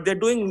 but they're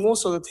doing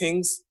most of the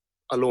things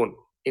alone,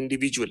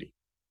 individually.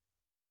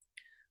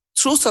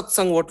 Through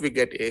satsang, what we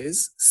get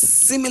is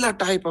similar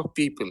type of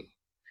people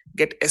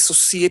get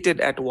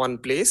associated at one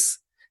place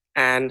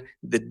and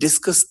they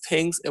discuss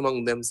things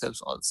among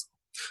themselves also.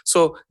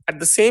 So at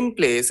the same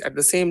place, at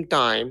the same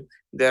time,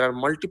 there are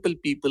multiple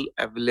people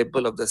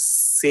available of the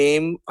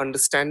same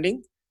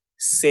understanding,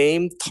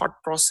 same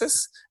thought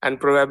process, and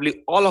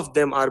probably all of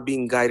them are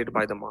being guided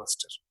by the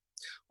master.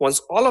 Once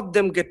all of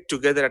them get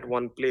together at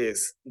one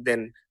place,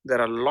 then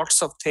there are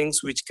lots of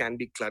things which can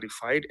be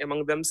clarified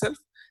among themselves.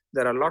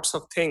 There are lots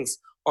of things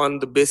on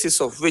the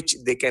basis of which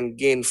they can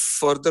gain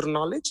further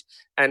knowledge.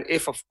 And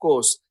if, of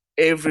course,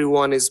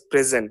 everyone is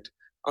present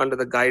under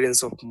the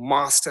guidance of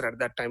master at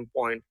that time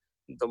point,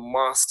 the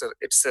master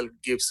itself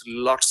gives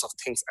lots of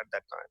things at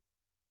that time.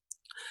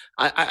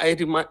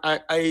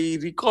 I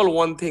recall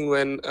one thing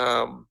when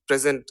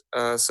present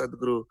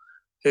Sadhguru,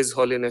 His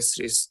Holiness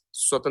Sri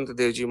Swatantra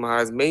Dev Ji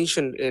Maharaj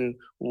mentioned in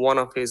one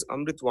of his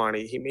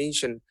Amritvani, he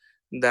mentioned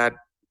that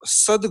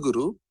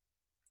Sadhguru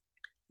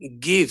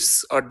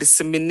gives or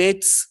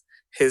disseminates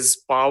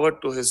his power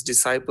to his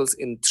disciples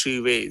in three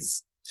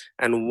ways.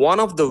 And one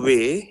of the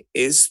way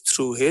is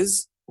through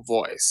his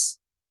voice.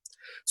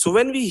 So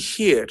when we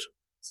hear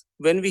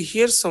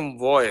some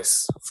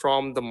voice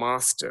from the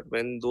master,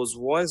 when those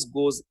voice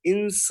goes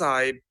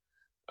inside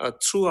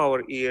through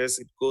our ears,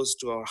 it goes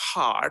to our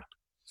heart,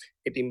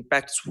 it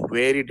impacts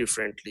very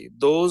differently.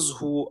 Those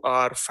who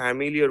are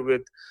familiar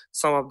with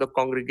some of the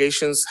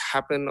congregations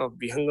happen of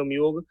Vihangam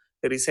Yoga,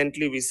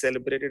 recently we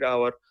celebrated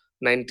our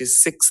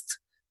 96th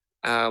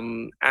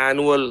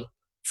annual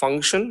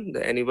function,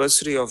 the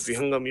anniversary of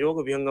Vihangam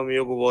Yoga. Vihangam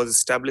Yoga was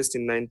established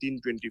in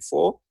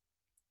 1924,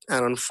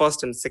 and on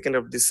 1st and 2nd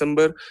of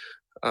December,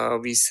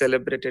 we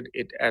celebrated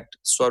it at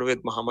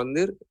Swarved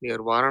Mahamandir near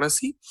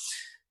Varanasi.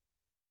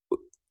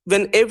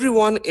 When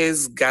everyone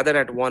is gathered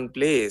at one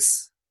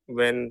place,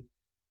 when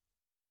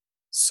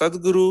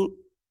Sadhguru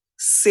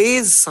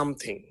says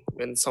something,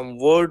 when some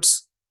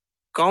words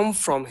come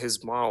from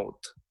his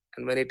mouth,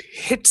 and when it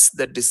hits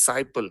the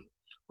disciple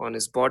on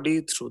his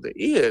body through the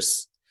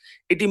ears,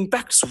 it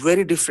impacts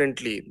very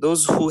differently.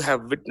 Those who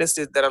have witnessed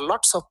it, there are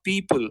lots of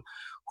people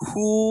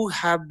who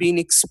have been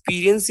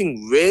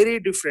experiencing very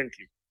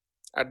differently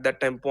at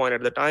that time point,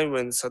 at the time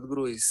when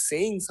Sadhguru is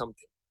saying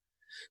something.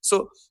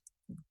 So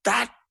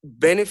that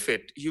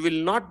benefit you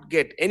will not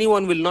get,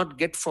 anyone will not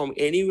get from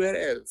anywhere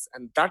else.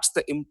 And that's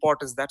the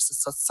importance, that's the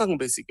satsang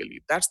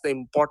basically. That's the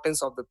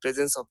importance of the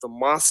presence of the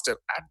master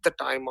at the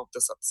time of the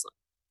satsang.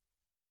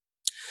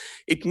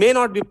 It may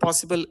not be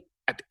possible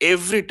at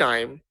every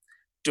time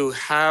to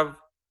have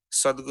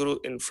Sadhguru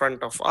in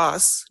front of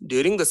us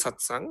during the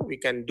satsang. We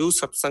can do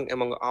satsang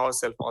among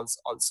ourselves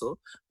also.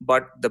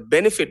 But the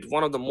benefit,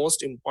 one of the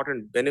most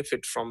important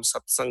benefit from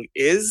satsang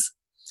is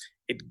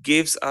it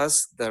gives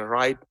us the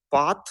right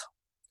path.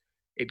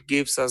 It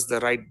gives us the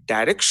right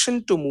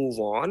direction to move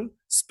on,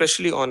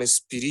 especially on a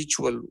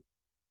spiritual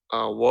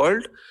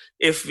world.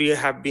 If we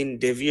have been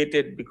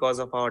deviated because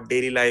of our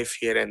daily life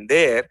here and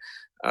there,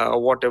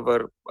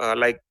 whatever,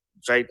 like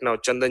right now,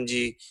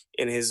 Chandanji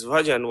in his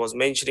bhajan was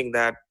mentioning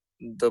that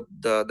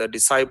the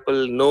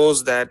disciple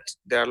knows that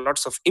there are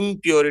lots of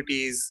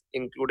impurities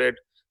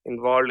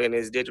involved in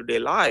his day-to-day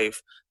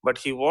life, but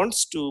he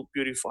wants to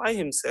purify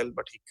himself,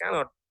 but he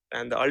cannot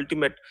and the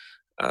ultimate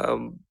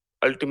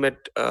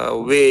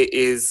way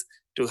is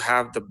to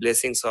have the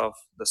blessings of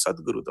the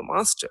Sadguru, the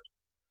master.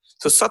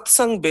 So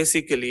satsang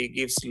basically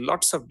gives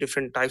lots of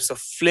different types of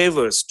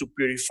flavors to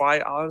purify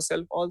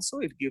ourselves. Also,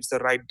 it gives the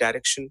right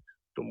direction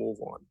to move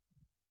on.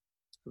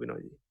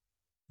 Vinodji.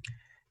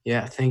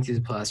 Yeah, thank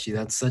you, Palashi.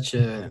 That's such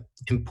a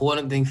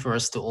important thing for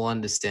us to all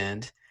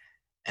understand.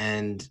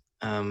 And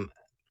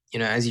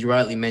as you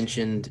rightly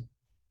mentioned,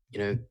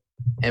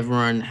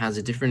 everyone has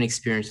a different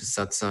experience with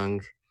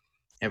satsang.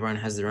 Everyone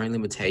has their own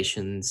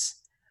limitations.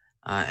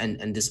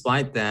 And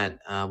despite that,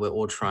 we're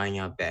all trying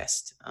our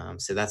best.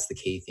 So that's the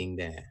key thing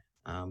there.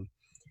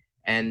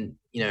 And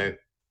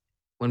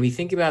when we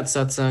think about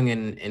satsang,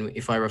 and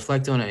if I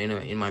reflect on it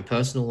in my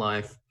personal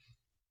life,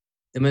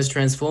 the most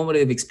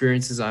transformative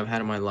experiences I've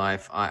had in my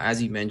life are,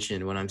 as you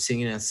mentioned, when I'm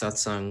singing at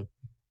satsang,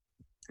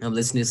 I'm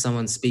listening to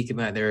someone speak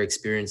about their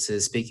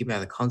experiences, speaking about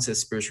the concept of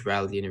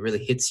spirituality, and it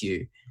really hits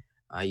you.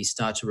 You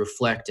start to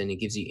reflect, and it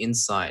gives you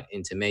insight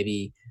into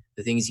maybe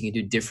the things you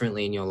can do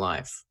differently in your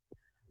life.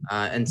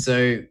 And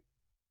so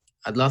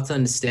I'd love to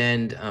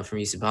understand from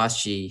you,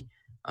 Subhashji,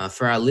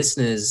 for our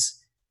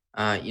listeners,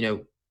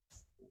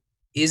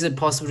 is it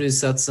possible to do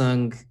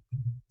satsang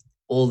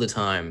all the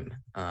time?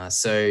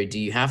 So do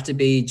you have to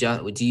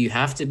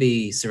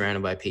be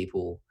surrounded by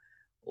people,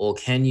 or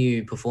can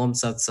you perform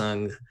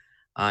satsang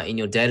in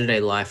your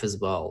day-to-day life as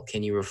well?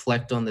 Can you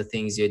reflect on the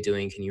things you're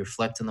doing? Can you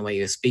reflect on the way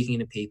you're speaking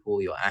to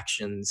people, your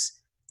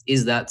actions?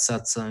 Is that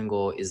satsang,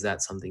 or is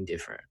that something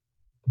different?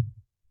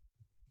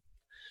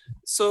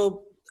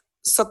 So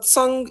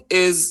satsang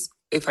is,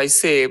 if I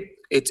say,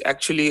 it's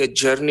actually a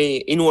journey,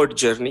 inward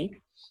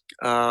journey.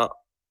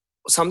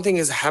 Something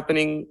is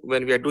happening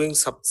when we are doing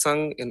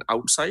satsang in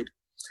outside,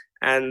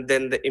 and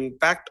then the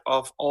impact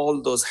of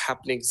all those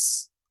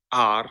happenings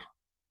are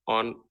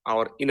on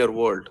our inner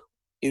world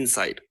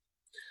inside.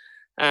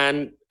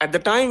 And at the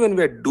time when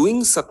we are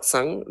doing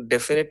satsang,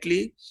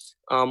 definitely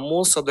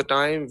most of the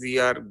time we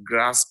are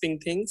grasping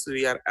things,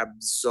 we are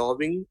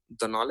absorbing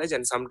the knowledge,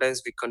 and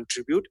sometimes we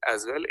contribute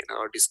as well in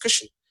our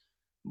discussion.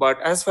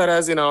 But as far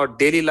as in our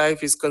daily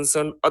life is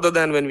concerned, other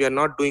than when we are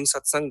not doing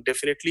satsang,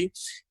 definitely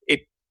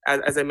it,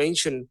 as I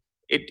mentioned,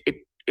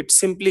 it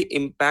simply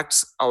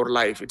impacts our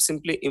life. It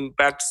simply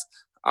impacts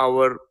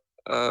our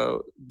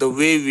the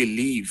way we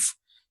live.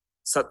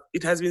 So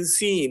it has been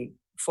seen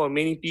for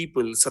many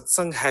people,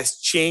 satsang has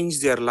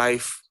changed their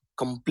life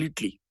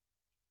completely.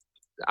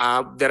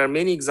 There are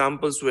many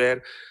examples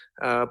where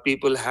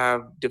people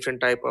have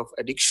different type of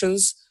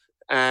addictions,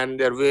 and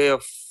their way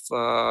of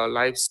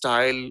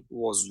lifestyle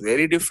was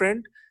very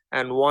different,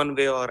 and one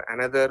way or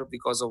another,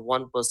 because of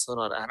one person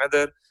or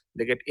another,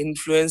 they get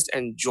influenced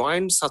and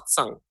join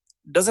satsang.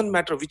 Doesn't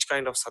matter which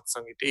kind of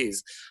satsang it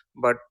is,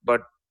 but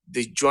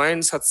they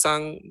joined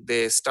satsang,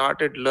 they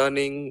started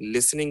learning,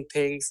 listening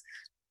things,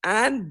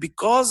 and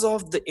because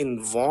of the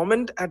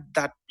environment at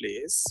that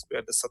place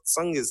where the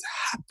satsang is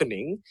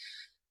happening,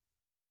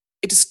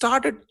 it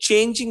started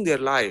changing their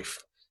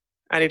life.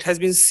 And it has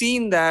been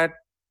seen that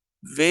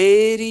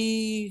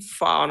very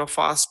far, on a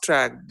fast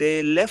track,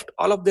 they left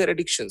all of their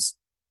addictions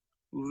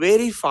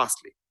very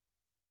fastly.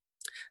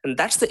 And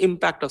that's the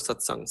impact of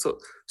satsang.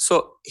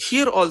 So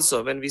here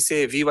also, when we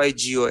say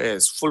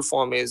VYGOS, full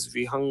form is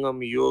Vihangam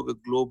Yoga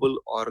Global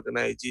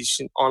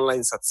Organization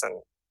Online Satsang.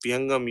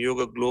 Vihangam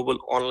Yoga Global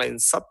Online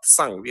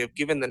Satsang. We have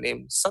given the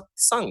name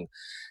Satsang.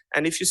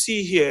 And if you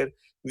see here,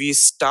 we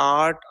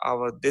start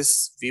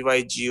this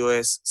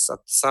VYGOS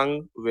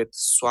Satsang with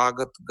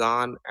Swagat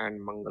Gan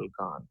and Mangal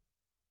Gan.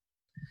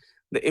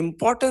 The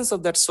importance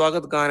of that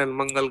Swagat Gan and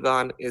Mangal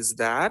Gan is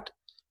that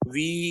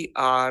we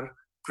are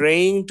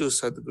praying to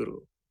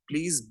Sadguru.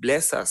 Please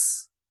bless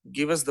us,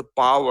 give us the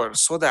power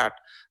so that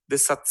the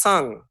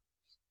satsang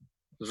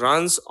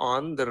runs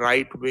on the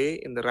right way,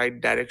 in the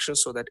right direction,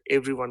 so that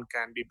everyone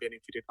can be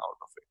benefited out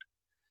of it.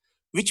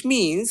 Which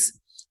means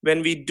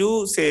when we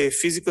do, say,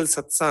 physical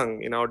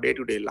satsang in our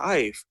day-to-day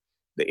life,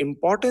 the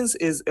importance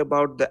is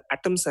about the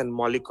atoms and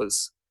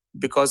molecules,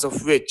 because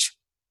of which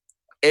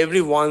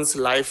everyone's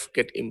life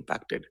get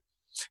impacted.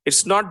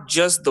 It's not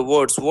just the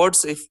words.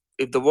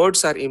 If the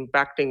words are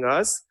impacting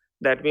us,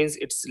 that means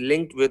it's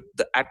linked with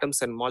the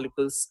atoms and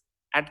molecules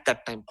at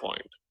that time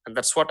point. And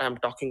that's what I'm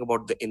talking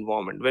about, the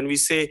environment. When we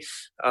say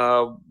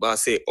Om,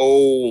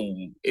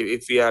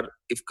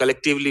 if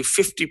collectively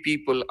 50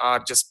 people are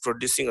just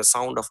producing a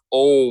sound of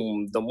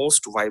Om, the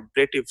most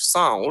vibrative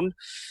sound,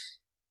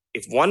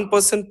 if one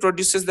person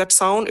produces that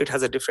sound, it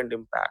has a different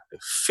impact.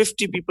 If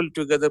 50 people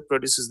together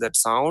produces that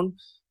sound,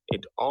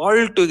 it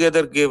all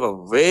together give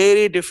a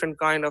very different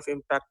kind of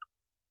impact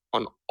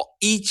on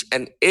each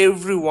and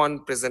every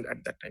one present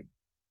at that time.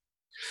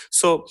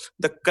 So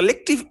the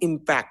collective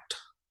impact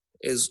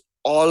is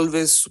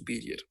always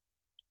superior.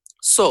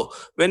 So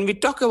when we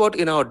talk about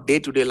in our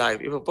day-to-day life,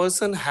 if a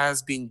person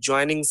has been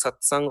joining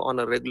satsang on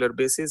a regular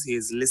basis, he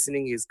is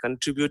listening, he is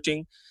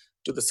contributing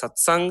to the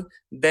satsang,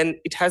 then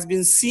it has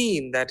been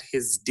seen that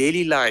his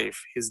daily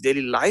life, his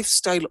daily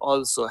lifestyle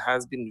also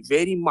has been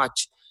very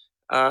much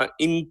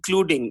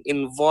including,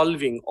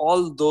 involving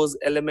all those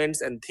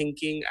elements and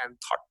thinking and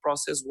thought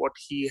process what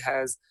he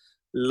has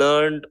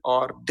learned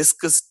or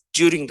discussed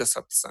during the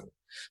satsang.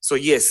 So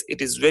yes,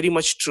 it is very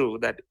much true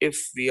that if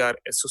we are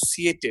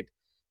associated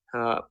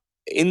uh,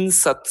 in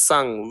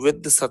satsang,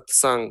 with the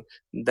satsang,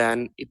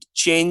 then it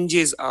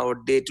changes our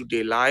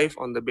day-to-day life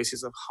on the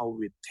basis of how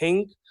we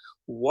think,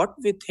 what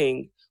we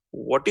think,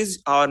 what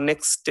is our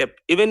next step.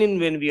 Even in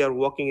when we are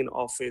working in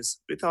office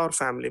with our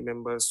family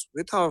members,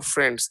 with our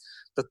friends,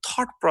 the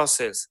thought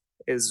process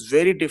is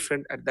very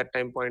different at that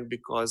time point,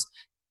 because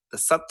the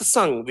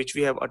satsang which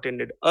we have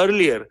attended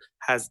earlier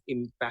has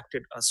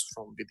impacted us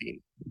from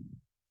within.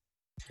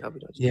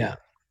 Abhiraj.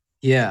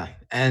 Yeah,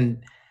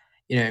 and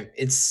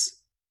it's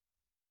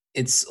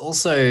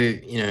also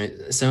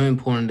so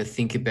important to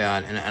think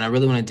about, and I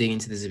really want to dig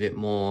into this a bit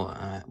more,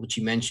 which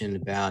you mentioned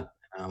about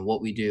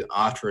what we do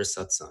after a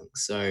satsang.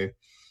 So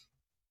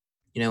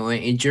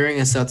during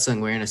a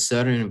satsang, we're in a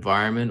certain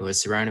environment, we're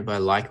surrounded by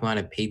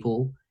like-minded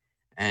people,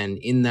 and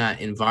in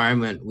that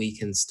environment we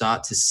can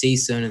start to see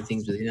certain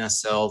things within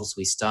ourselves.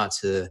 We start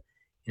to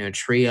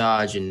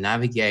triage and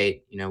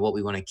navigate what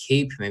we want to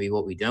keep, maybe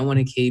what we don't want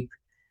to keep.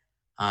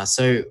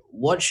 So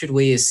what should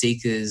we as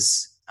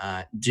seekers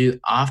do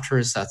after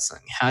a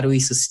satsang? How do we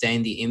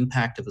sustain the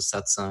impact of a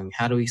satsang?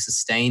 How do we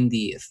sustain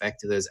the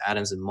effect of those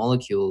atoms and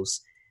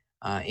molecules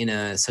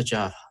in such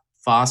a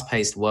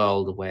fast-paced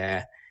world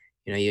where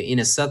you're in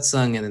a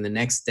satsang and then the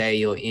next day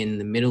you're in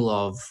the middle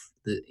of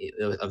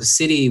a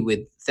city with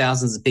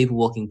thousands of people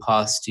walking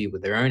past you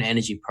with their own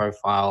energy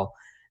profile,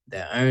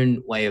 their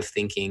own way of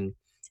thinking?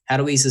 How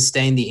do we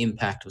sustain the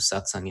impact of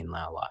satsang in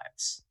our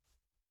lives?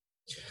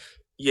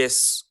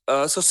 Yes.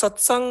 So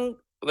satsang,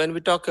 when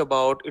we talk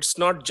about, it's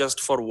not just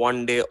for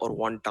one day or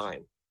one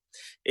time.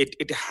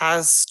 It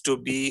has to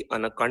be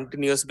on a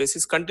continuous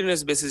basis.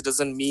 Continuous basis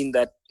doesn't mean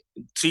that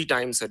 3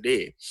 times a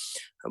day,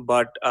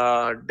 but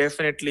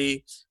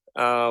definitely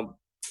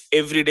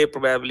every day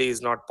probably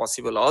is not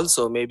possible.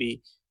 Also,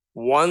 maybe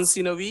once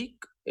in a week,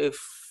 if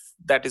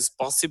that is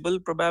possible,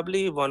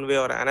 probably one way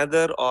or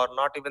another, or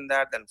not even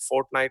that, then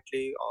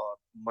fortnightly or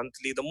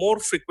monthly. The more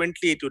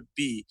frequently it would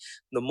be,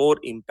 the more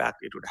impact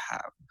it would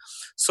have.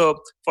 So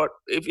for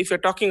if you're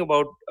talking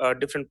about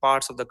different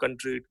parts of the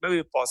country, it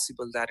may be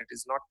possible that it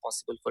is not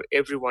possible for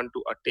everyone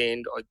to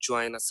attend or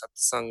join a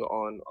satsang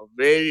on a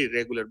very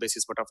regular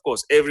basis. But of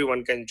course,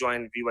 everyone can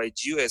join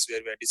VYGOS,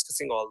 where we are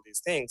discussing all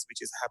these things,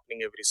 which is happening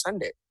every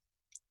Sunday.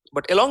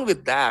 But along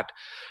with that,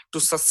 to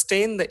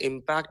sustain the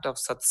impact of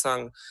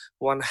satsang,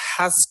 one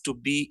has to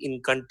be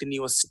in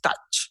continuous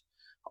touch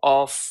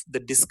of the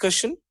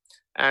discussion.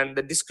 And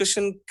the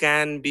discussion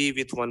can be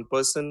with one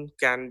person,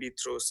 can be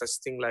through such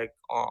thing like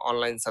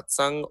online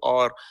satsang,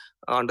 or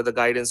under the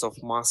guidance of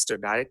master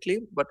directly.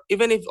 But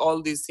even if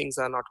all these things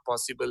are not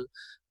possible,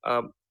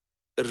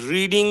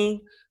 reading,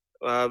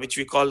 which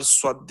we call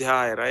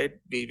swadhyay, right,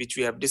 which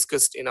we have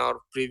discussed in our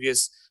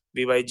previous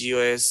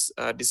VYGOS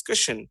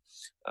discussion,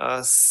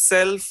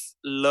 self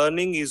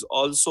learning is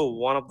also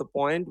one of the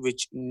point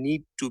which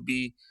need to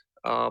be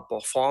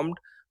performed.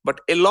 But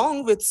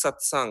along with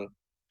satsang,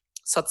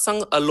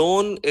 satsang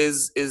alone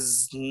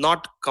is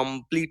not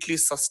completely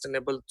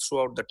sustainable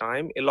throughout the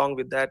time. Along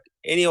with that,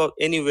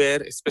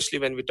 anywhere, especially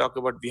when we talk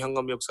about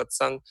Vihangam Yoga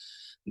satsang,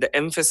 the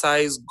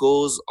emphasis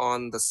goes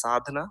on the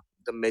sadhana,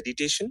 the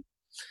meditation,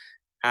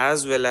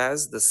 as well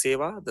as the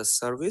seva, the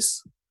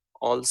service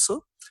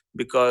also,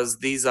 because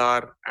these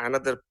are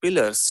another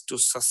pillars to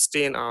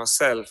sustain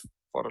ourselves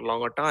for a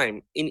longer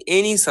time in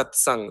any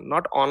satsang,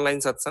 not online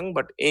satsang,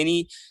 but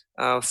any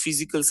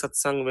physical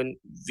satsang. When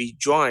we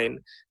join,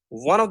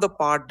 one of the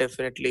part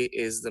definitely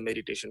is the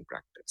meditation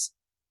practice.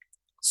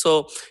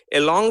 So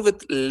along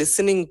with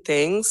listening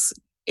things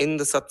in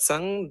the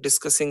satsang,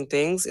 discussing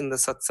things in the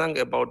satsang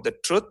about the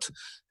truth,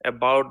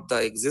 about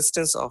the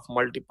existence of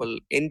multiple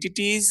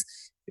entities,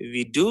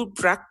 we do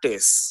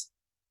practice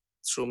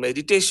through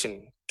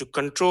meditation to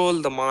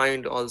control the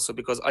mind also,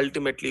 because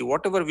ultimately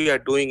whatever we are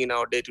doing in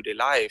our day-to-day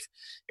life,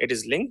 it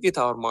is linked with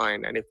our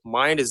mind, and if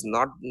mind is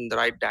not in the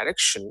right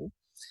direction,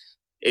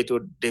 it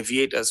would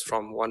deviate us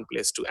from one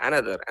place to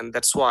another. And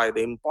that's why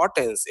the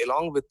importance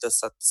along with the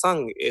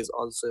satsang is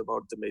also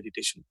about the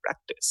meditation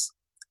practice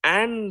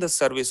and the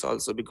service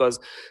also, because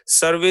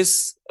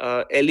service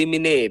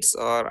eliminates,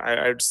 or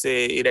I'd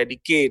say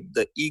eradicate,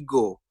 the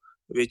ego,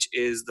 which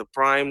is the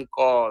prime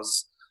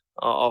cause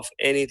of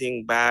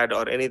anything bad,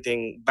 or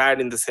anything bad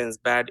in the sense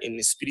bad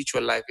in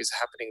spiritual life is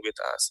happening with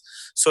us.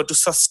 So to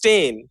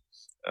sustain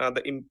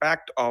the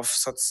impact of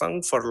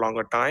satsang for a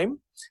longer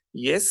time,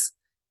 yes,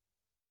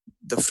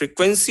 the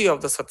frequency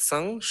of the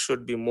satsang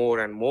should be more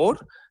and more.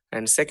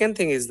 And second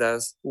thing is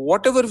that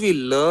whatever we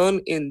learn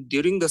in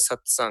during the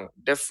satsang,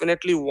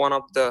 definitely one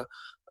of the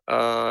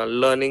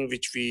learning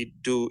which we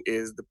do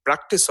is the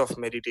practice of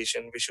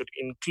meditation. We should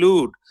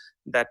include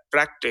that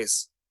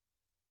practice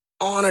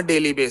on a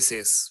daily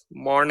basis,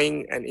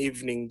 morning and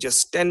evening,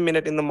 just 10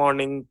 minutes in the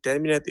morning,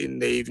 10 minutes in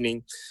the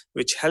evening,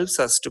 which helps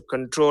us to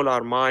control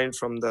our mind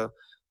from the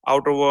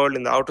outer world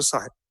and the outer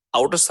side,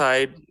 outer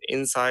side,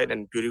 inside,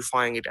 and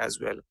purifying it as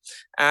well.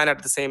 And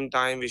at the same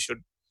time, we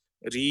should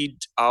read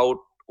out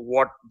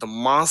what the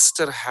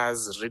master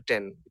has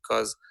written,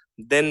 because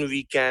then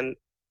we can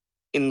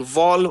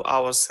involve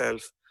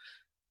ourselves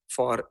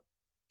for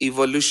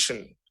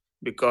evolution.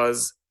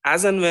 Because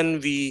as and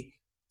when we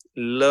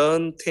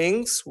learn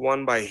things,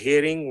 one by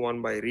hearing,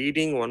 one by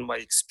reading, one by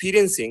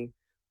experiencing,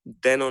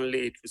 then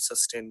only it will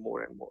sustain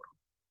more and more.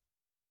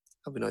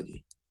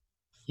 Abhinavji.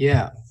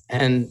 Yeah,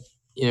 and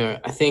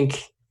I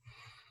think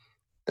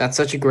that's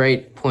such a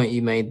great point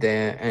you made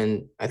there,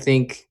 and I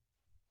think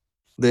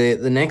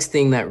the next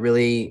thing that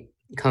really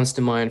comes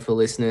to mind for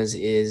listeners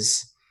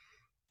is,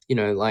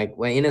 like,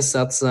 we're in a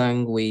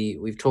satsang.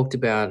 We've talked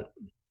about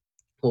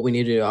what we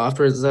need to do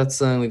after a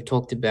satsang. We've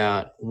talked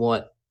about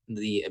what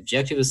the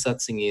objective of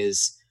satsang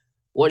is.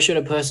 What should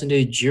a person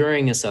do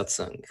during a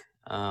satsang?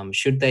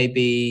 Should they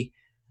be,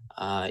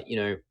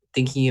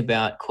 thinking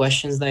about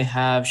questions they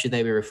have? Should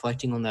they be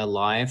reflecting on their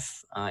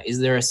life? Is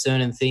there a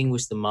certain thing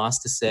which the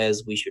master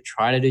says we should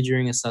try to do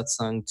during a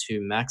satsang to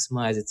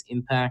maximize its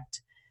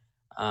impact?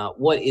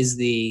 What is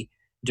the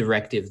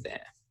directive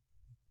there?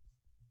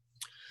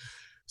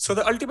 So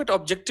the ultimate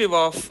objective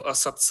of a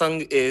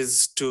satsang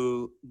is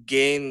to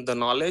gain the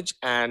knowledge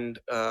and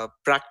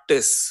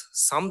practice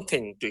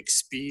something, to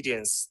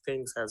experience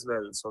things as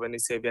well. So when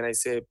I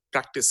say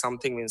practice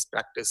something, means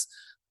practice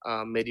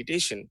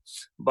meditation.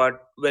 But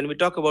when we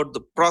talk about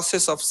the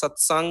process of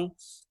satsang,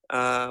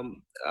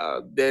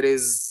 there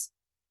is,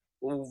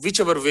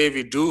 whichever way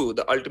we do,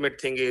 the ultimate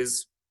thing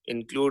is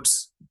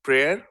includes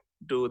prayer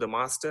to the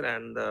master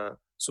and the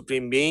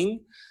supreme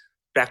being,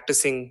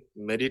 practicing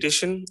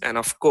meditation, and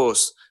of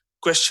course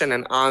question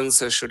and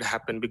answer should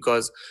happen,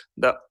 because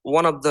the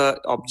one of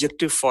the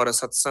objective for a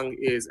satsang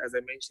is, as I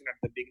mentioned at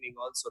the beginning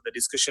also, the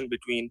discussion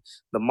between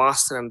the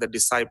master and the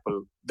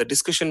disciple. The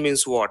discussion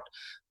means what?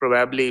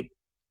 Probably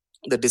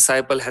the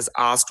disciple has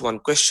asked one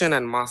question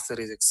and master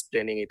is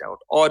explaining it out,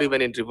 or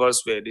even in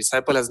reverse way,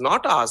 disciple has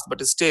not asked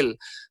but still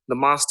the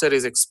master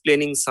is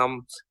explaining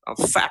some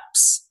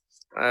facts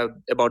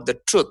about the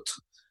truth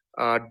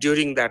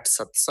during that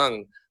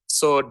satsang.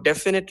 So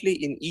definitely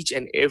in each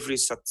and every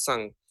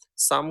satsang,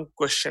 some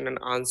question and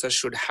answer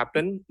should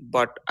happen,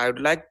 but I would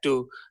like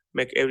to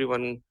make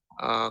everyone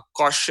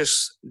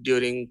cautious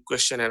during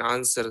question and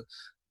answer.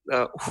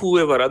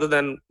 Whoever other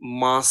than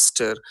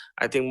master,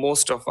 I think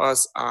most of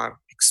us are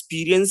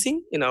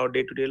experiencing in our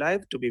day-to-day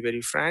life, to be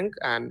very frank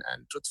and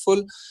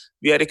truthful.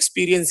 We are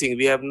experiencing,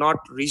 we have not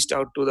reached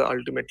out to the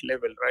ultimate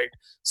level, right?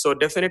 So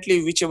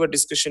definitely whichever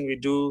discussion we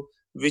do,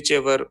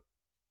 whichever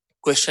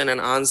question and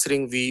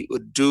answering we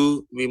would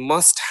do, we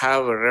must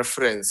have a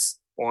reference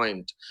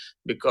point.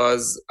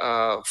 Because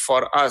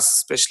for us,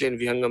 especially in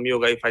Vihangam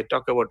Yoga, if I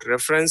talk about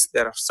reference,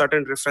 there are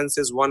certain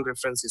references. One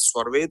reference is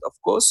Swarved, of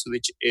course,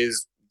 which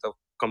is the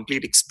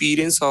complete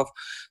experience of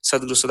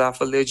Sadhguru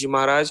Sadafal Devji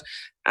Maharaj.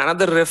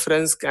 Another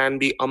reference can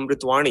be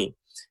Amritvani,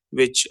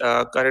 which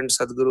current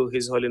Sadhguru,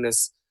 His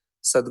Holiness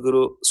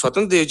Sadhguru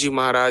Swatantra Devji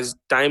Maharaj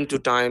time to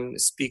time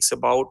speaks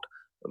about,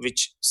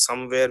 which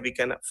somewhere we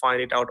can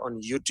find it out on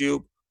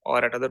YouTube,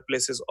 or at other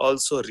places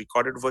also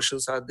recorded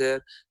versions are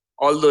there,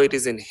 although it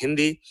is in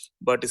Hindi,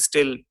 but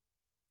still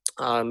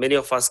many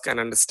of us can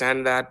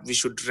understand that we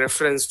should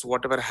reference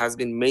whatever has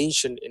been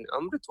mentioned in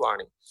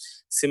Amritvani.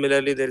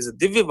 Similarly, there is a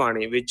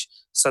Divyavani, which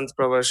Sant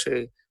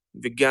Pravarshe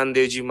Vigyan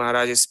Devji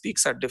Maharaj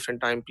speaks at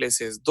different time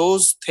places.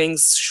 Those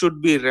things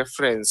should be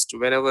referenced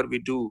whenever we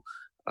do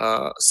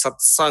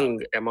satsang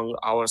among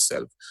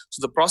ourselves.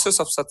 So the process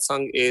of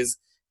satsang is,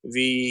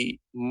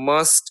 we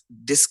must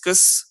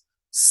discuss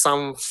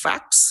some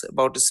facts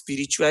about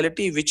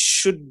spirituality which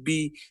should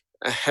be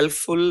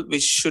helpful,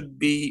 which should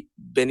be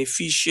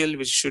beneficial,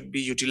 which should be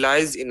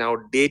utilized in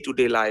our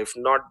day-to-day life,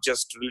 not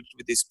just related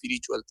with the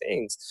spiritual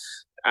things.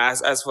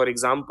 As for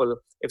example,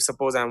 if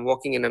suppose I'm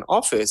working in an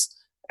office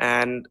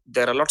and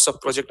there are lots of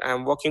projects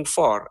I'm working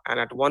for, and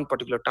at one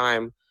particular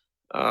time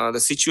the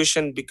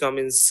situation become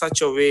in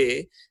such a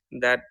way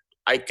that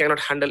I cannot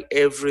handle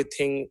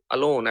everything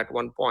alone at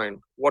one point,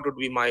 what would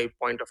be my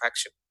point of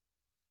action?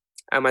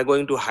 Am I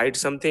going to hide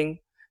something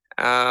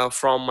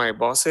from my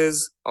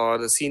bosses or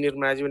the senior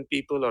management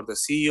people or the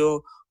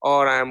CEO,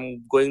 or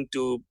I'm going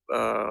to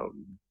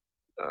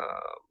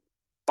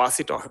pass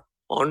it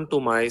on to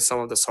my some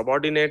of the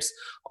subordinates,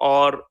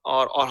 or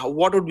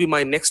what would be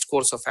my next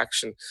course of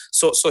action?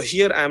 So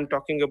here I'm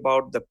talking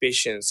about the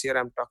patience, here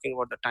I'm talking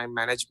about the time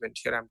management,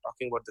 here I'm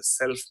talking about the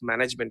self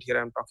management,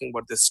 here I'm talking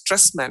about the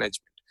stress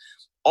management.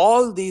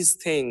 All these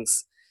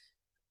things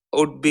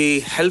would be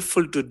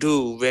helpful to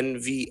do when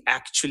we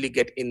actually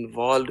get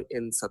involved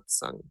in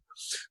satsang.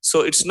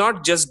 So it's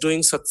not just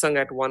doing satsang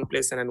at one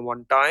place and at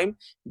one time.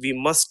 We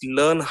must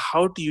learn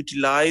how to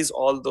utilize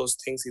all those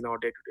things in our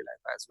day-to-day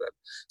life as well.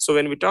 So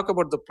when we talk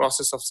about the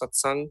process of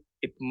satsang,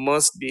 it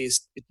must be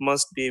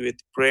with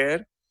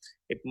prayer,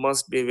 it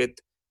must be with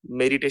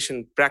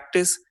meditation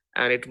practice,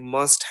 and it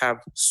must have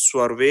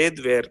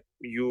Swarved, where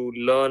you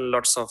learn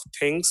lots of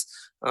things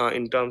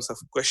in terms of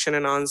question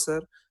and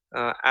answer,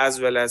 as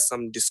well as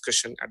some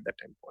discussion at that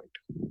time point.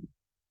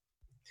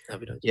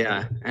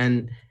 Yeah,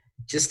 and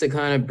just to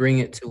kind of bring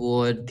it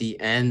toward the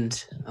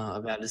end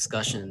of our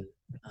discussion,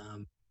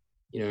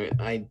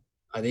 I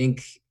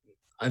think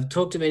I've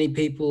talked to many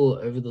people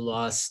over the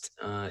last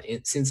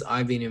since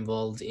I've been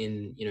involved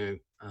in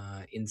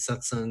in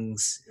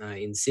satsangs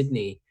in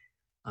Sydney,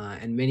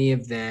 and many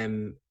of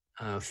them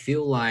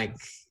feel like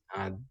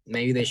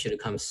maybe they should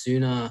have come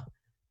sooner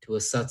to a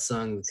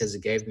satsang because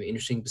it gave them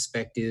interesting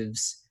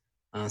perspectives.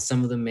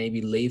 Some of them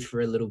maybe leave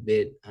for a little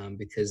bit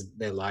because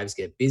their lives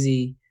get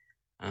busy.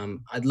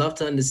 I'd love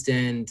to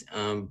understand,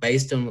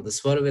 based on what the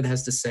Swadavid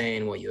has to say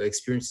and what your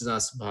experiences are,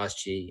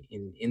 Subhashji,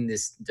 in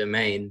this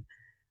domain,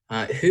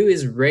 who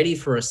is ready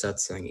for a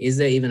satsang? Is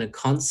there even a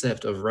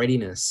concept of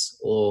readiness,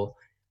 or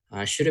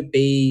should it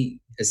be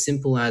as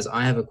simple as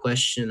I have a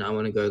question, I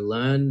want to go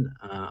learn,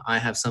 I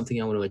have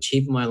something I want to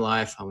achieve in my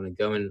life, I want to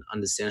go and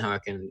understand how I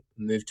can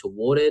move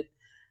toward it?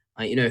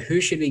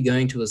 Who should be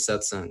going to a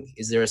satsang?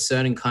 Is there a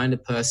certain kind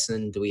of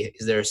person?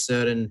 Is there a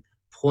certain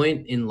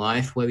point in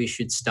life where we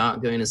should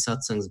start going to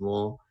satsangs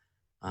more?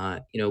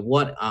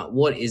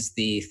 What is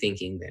the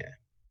thinking there?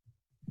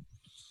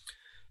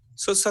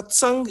 So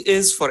satsang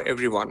is for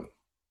everyone.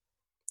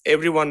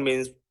 Everyone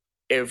means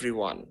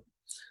everyone.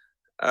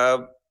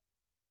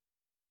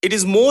 It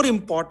is more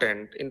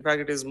important, in fact,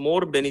 it is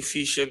more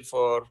beneficial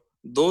for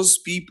those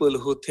people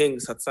who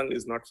think satsang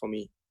is not for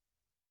me.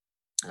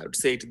 I would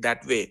say it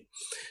that way.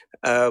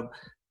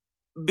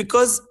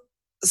 Because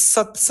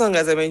satsang,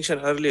 as I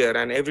mentioned earlier,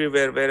 and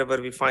everywhere,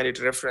 wherever we find it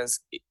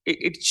referenced,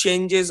 it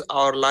changes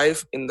our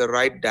life in the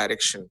right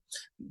direction.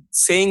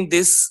 Saying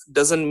this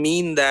doesn't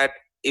mean that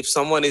if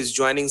someone is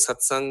joining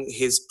satsang,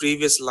 his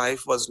previous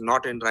life was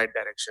not in right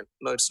direction.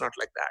 No, it's not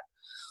like that.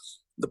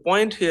 The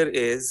point here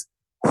is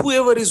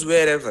whoever is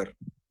wherever,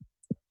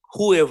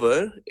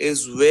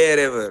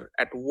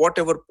 at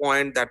whatever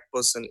point that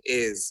person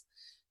is,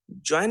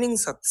 joining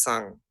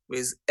satsang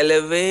will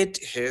elevate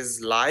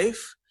his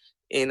life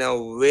in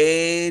a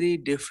very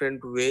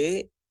different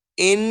way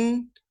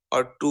in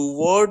or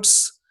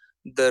towards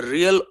the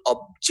real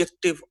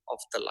objective of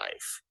the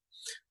life.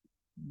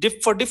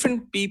 For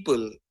different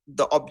people,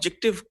 the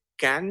objective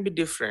can be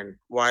different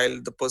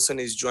while the person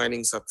is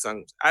joining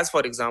satsang. As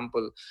for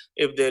example,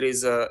 if there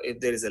is a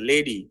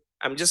lady,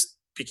 I'm just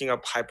picking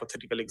up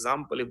hypothetical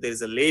example, if there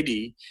is a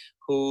lady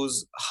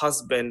whose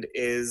husband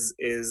is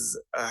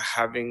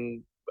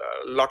having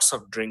lots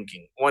of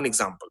drinking, one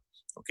example,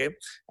 okay,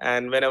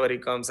 and whenever he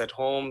comes at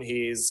home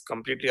he is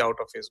completely out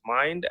of his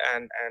mind,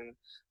 and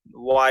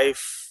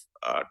wife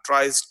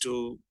tries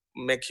to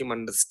make him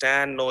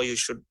understand, no, you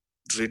should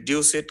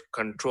reduce it,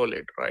 control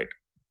it, right?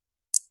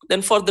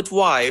 Then for that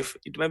wife,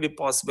 it may be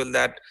possible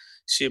that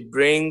she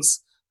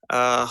brings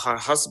her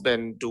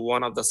husband to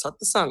one of the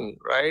satsang,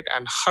 right?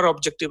 And her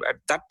objective at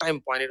that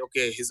time pointed,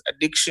 okay, his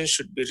addiction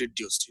should be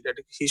reduced.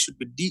 He should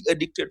be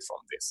de-addicted from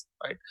this,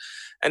 right?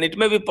 And it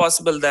may be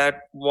possible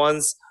that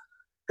once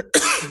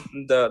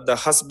the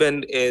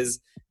husband is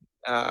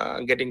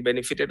getting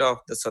benefited of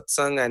the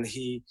satsang and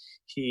he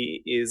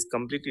is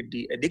completely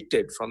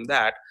de-addicted from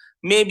that,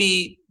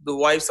 maybe the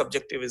wife's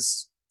objective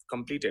is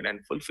completed and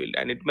fulfilled,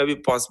 and it may be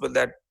possible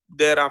that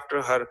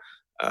thereafter her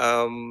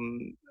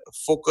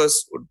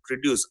focus would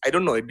reduce. I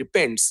don't know, it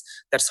depends.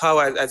 That's how,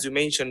 as you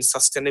mentioned,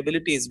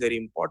 sustainability is very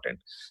important.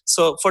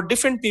 So for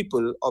different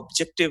people,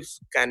 objective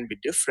can be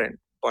different,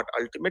 but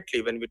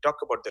ultimately when we talk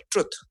about the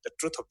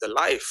truth of the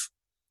life,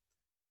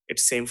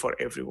 it's same for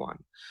everyone.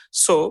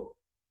 So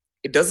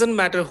it doesn't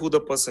matter who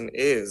the person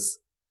is,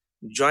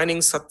 joining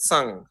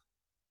satsang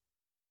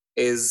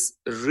is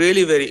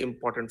really very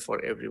important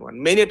for everyone.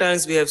 Many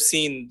times we have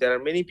seen there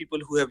are many people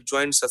who have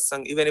joined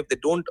satsang even if they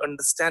don't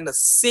understand a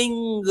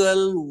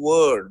single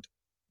word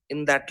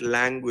in that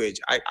language.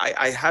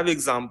 I have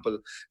example.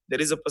 There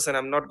is a person,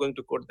 I'm not going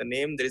to quote the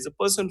name, there is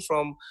a person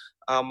from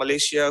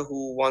Malaysia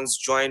who once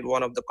joined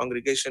one of the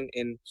congregation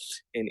in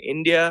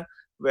India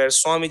where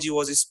Swamiji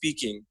was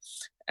speaking,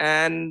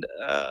 and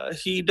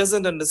he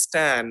doesn't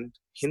understand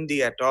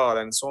Hindi at all,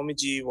 and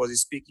Swamiji was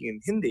speaking in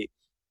Hindi.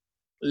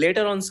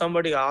 Later on,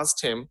 somebody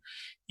asked him,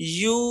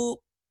 you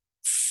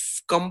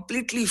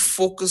completely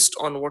focused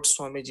on what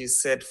Swamiji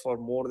said for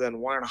more than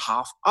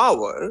 1.5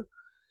 hours,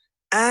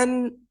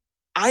 and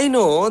I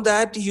know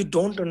that you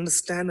don't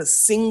understand a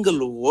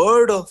single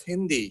word of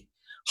Hindi.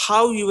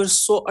 How you were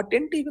so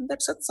attentive in that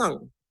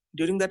satsang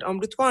during that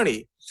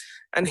Amritwani?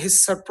 And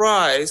his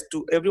surprise,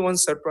 to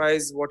everyone's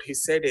surprise, what he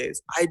said is,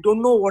 I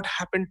don't know what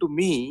happened to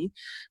me,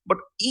 but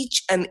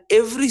each and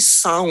every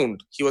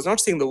sound, he was not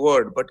saying the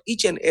word, but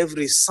each and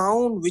every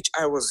sound which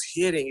I was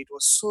hearing, it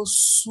was so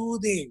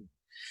soothing.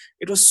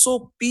 It was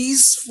so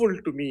peaceful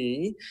to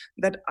me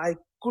that I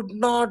could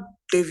not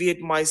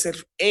deviate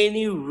myself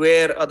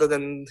anywhere other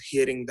than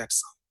hearing that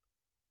sound.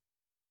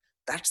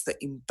 That's the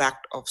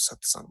impact of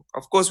satsang.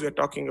 Of course, we are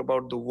talking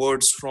about the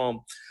words from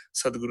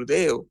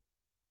Sadhgurudev,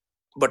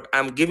 but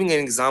I'm giving an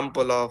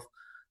example of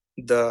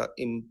the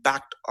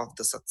impact of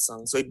the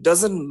satsang. So it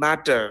doesn't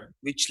matter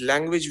which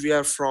language we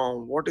are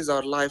from, what is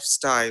our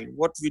lifestyle,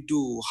 what we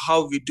do,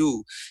 how we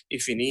do.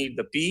 If we need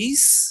the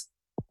peace,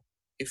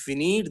 if we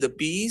need the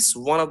peace,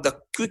 one of the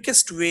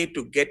quickest way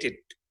to get it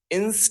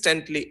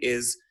instantly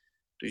is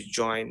to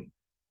join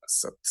a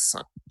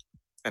satsang.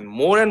 And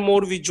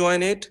more we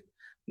join it,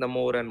 the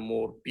more and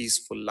more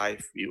peaceful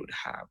life we would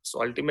have.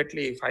 So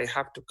ultimately, if I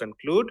have to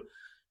conclude,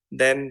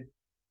 then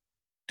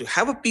to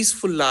have a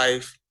peaceful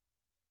life,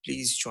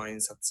 please join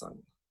satsang.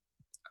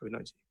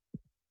 Abhinavji.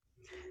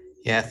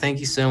 Yeah, thank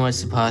you so much,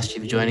 Subhash,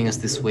 for joining us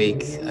this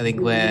week. I think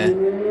we're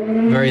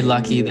very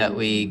lucky that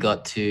we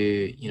got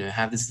to,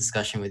 have this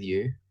discussion with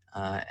you.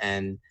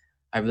 And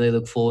I really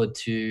look forward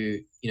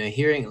to,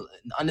 hearing,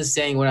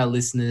 understanding what our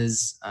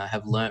listeners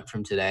have learnt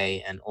from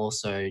today, and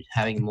also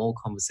having more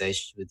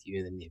conversations with you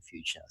in the near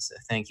future. So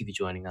thank you for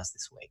joining us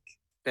this week.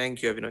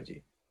 Thank you,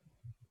 Abhinavji.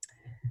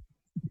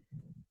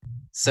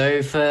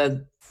 So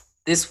for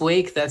this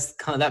week,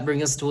 that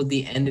brings us toward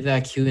the end of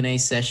our Q&A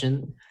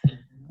session.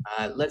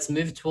 Let's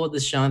move toward the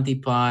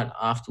Shanti part,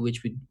 after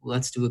which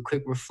let's do a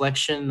quick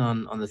reflection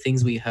on the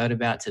things we heard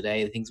about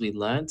today, the things we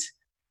learnt,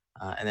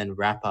 and then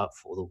wrap up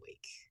for the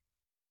week.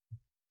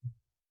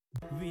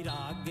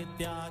 विराग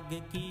त्याग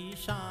की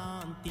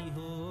शांति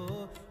हो,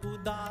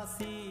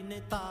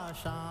 उदासीनता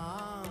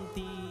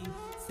शांति,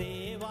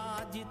 सेवा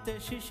जित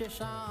शिष्य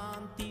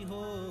शांति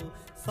हो,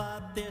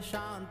 सत्य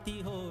शांति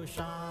हो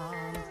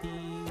शांति।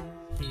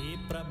 हे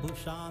प्रभु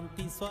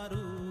शांति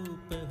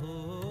स्वरूप हो,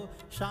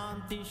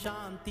 शांति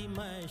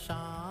शांतिमय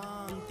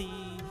शांति,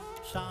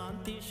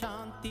 शांति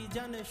शांति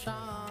जन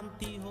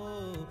शांति हो,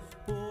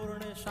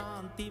 पूर्ण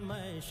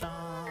शांतिमय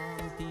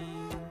शांति।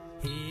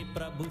 हे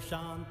प्रभु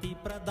शांति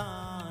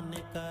प्रदान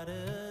कर,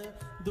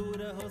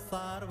 दूर हो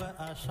सर्व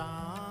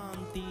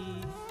अशांति,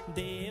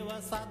 देव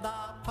सदा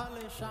फल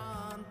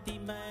शांति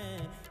में,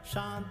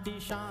 शांति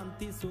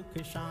शांति सुख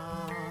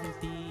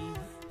शांति।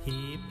 हे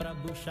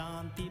प्रभु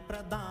शांति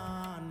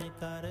प्रदान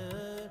कर,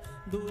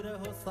 दूर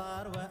हो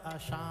सर्व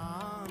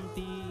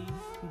अशांति,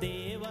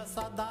 देव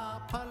सदा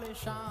फल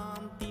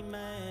शांति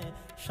में,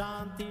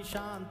 शांति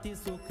शांति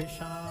सुख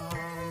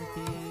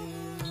शांति।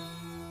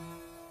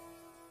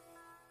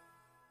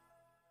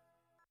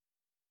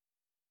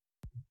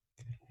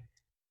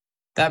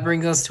 That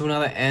brings us to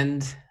the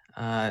end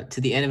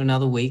of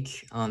another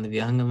week on the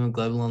Vihangam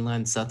Global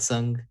Online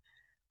Satsang.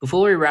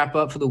 Before we wrap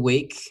up for the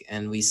week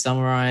and we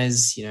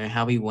summarize,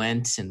 how we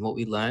went and what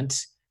we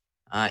learnt,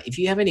 if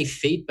you have any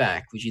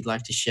feedback which you'd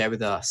like to share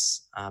with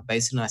us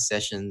based on our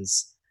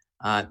sessions,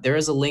 there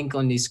is a link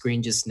on your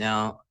screen just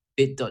now,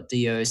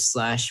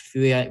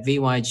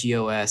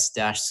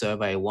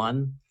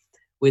 bit.do/VYGOS-survey1.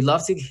 We'd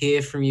love to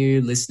hear from you,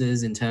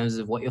 listeners, in terms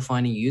of what you're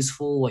finding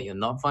useful, what you're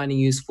not finding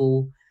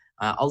useful.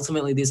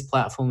 Ultimately, this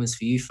platform is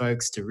for you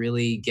folks to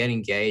really get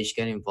engaged,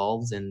 get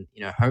involved, and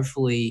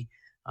hopefully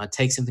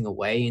take something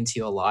away into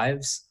your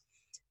lives.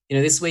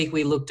 This week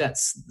we looked at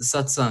the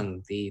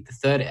satsang, the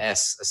third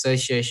S,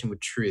 association with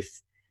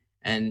truth.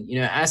 And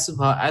as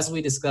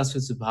we discussed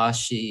with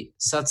Subhashi,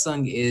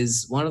 satsang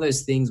is one of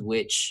those things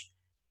which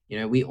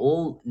we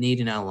all need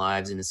in our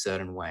lives in a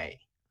certain way.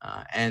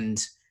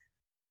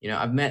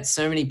 I've met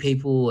so many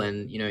people,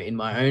 and, in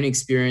my own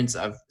experience,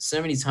 I've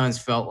so many times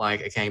felt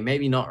like, okay,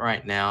 maybe not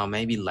right now,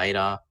 maybe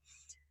later,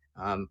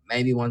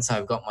 maybe once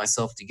I've got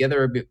myself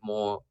together a bit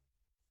more,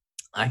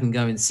 I can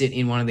go and sit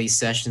in one of these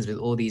sessions with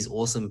all these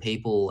awesome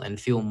people and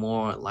feel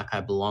more like I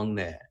belong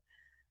there.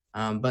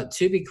 But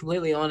to be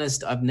completely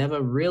honest, I've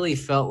never really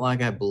felt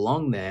like I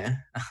belong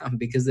there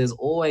because there's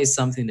always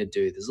something to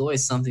do. There's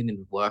always something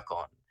to work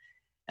on.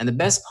 And the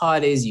best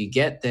part is you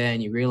get there and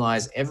you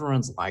realize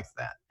everyone's like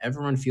that.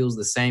 Everyone feels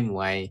the same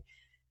way.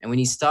 And when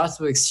you start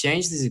to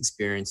exchange these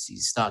experiences, you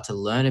start to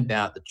learn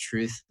about the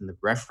truth and the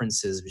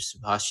references which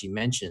Subhashi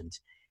mentioned.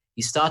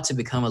 You start to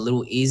become a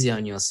little easier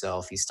on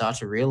yourself. You start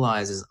to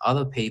realize there's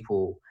other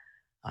people,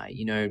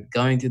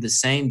 going through the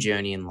same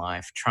journey in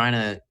life, trying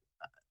to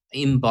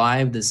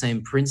imbibe the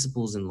same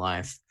principles in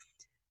life.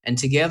 And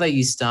together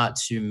you start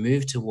to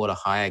move toward a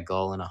higher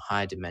goal and a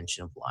higher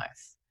dimension of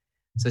life.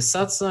 So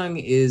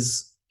satsang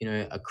is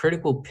a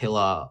critical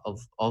pillar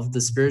of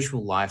the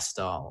spiritual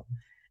lifestyle,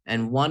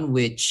 and one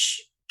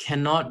which should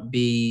not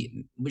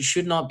be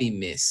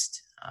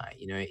missed.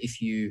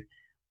 If you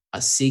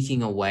are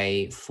seeking a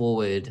way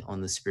forward on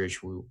the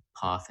spiritual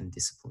path and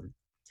discipline.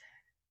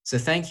 So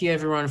thank you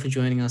everyone for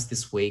joining us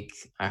this week.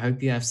 I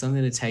hope you have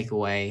something to take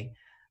away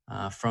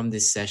from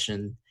this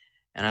session,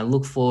 and I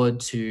look forward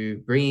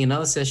to bringing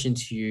another session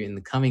to you in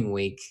the coming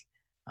week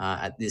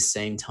at this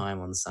same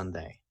time on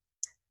Sunday.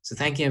 So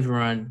thank you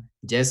everyone,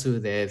 Jai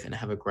Gurudev, and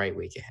have a great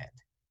week ahead.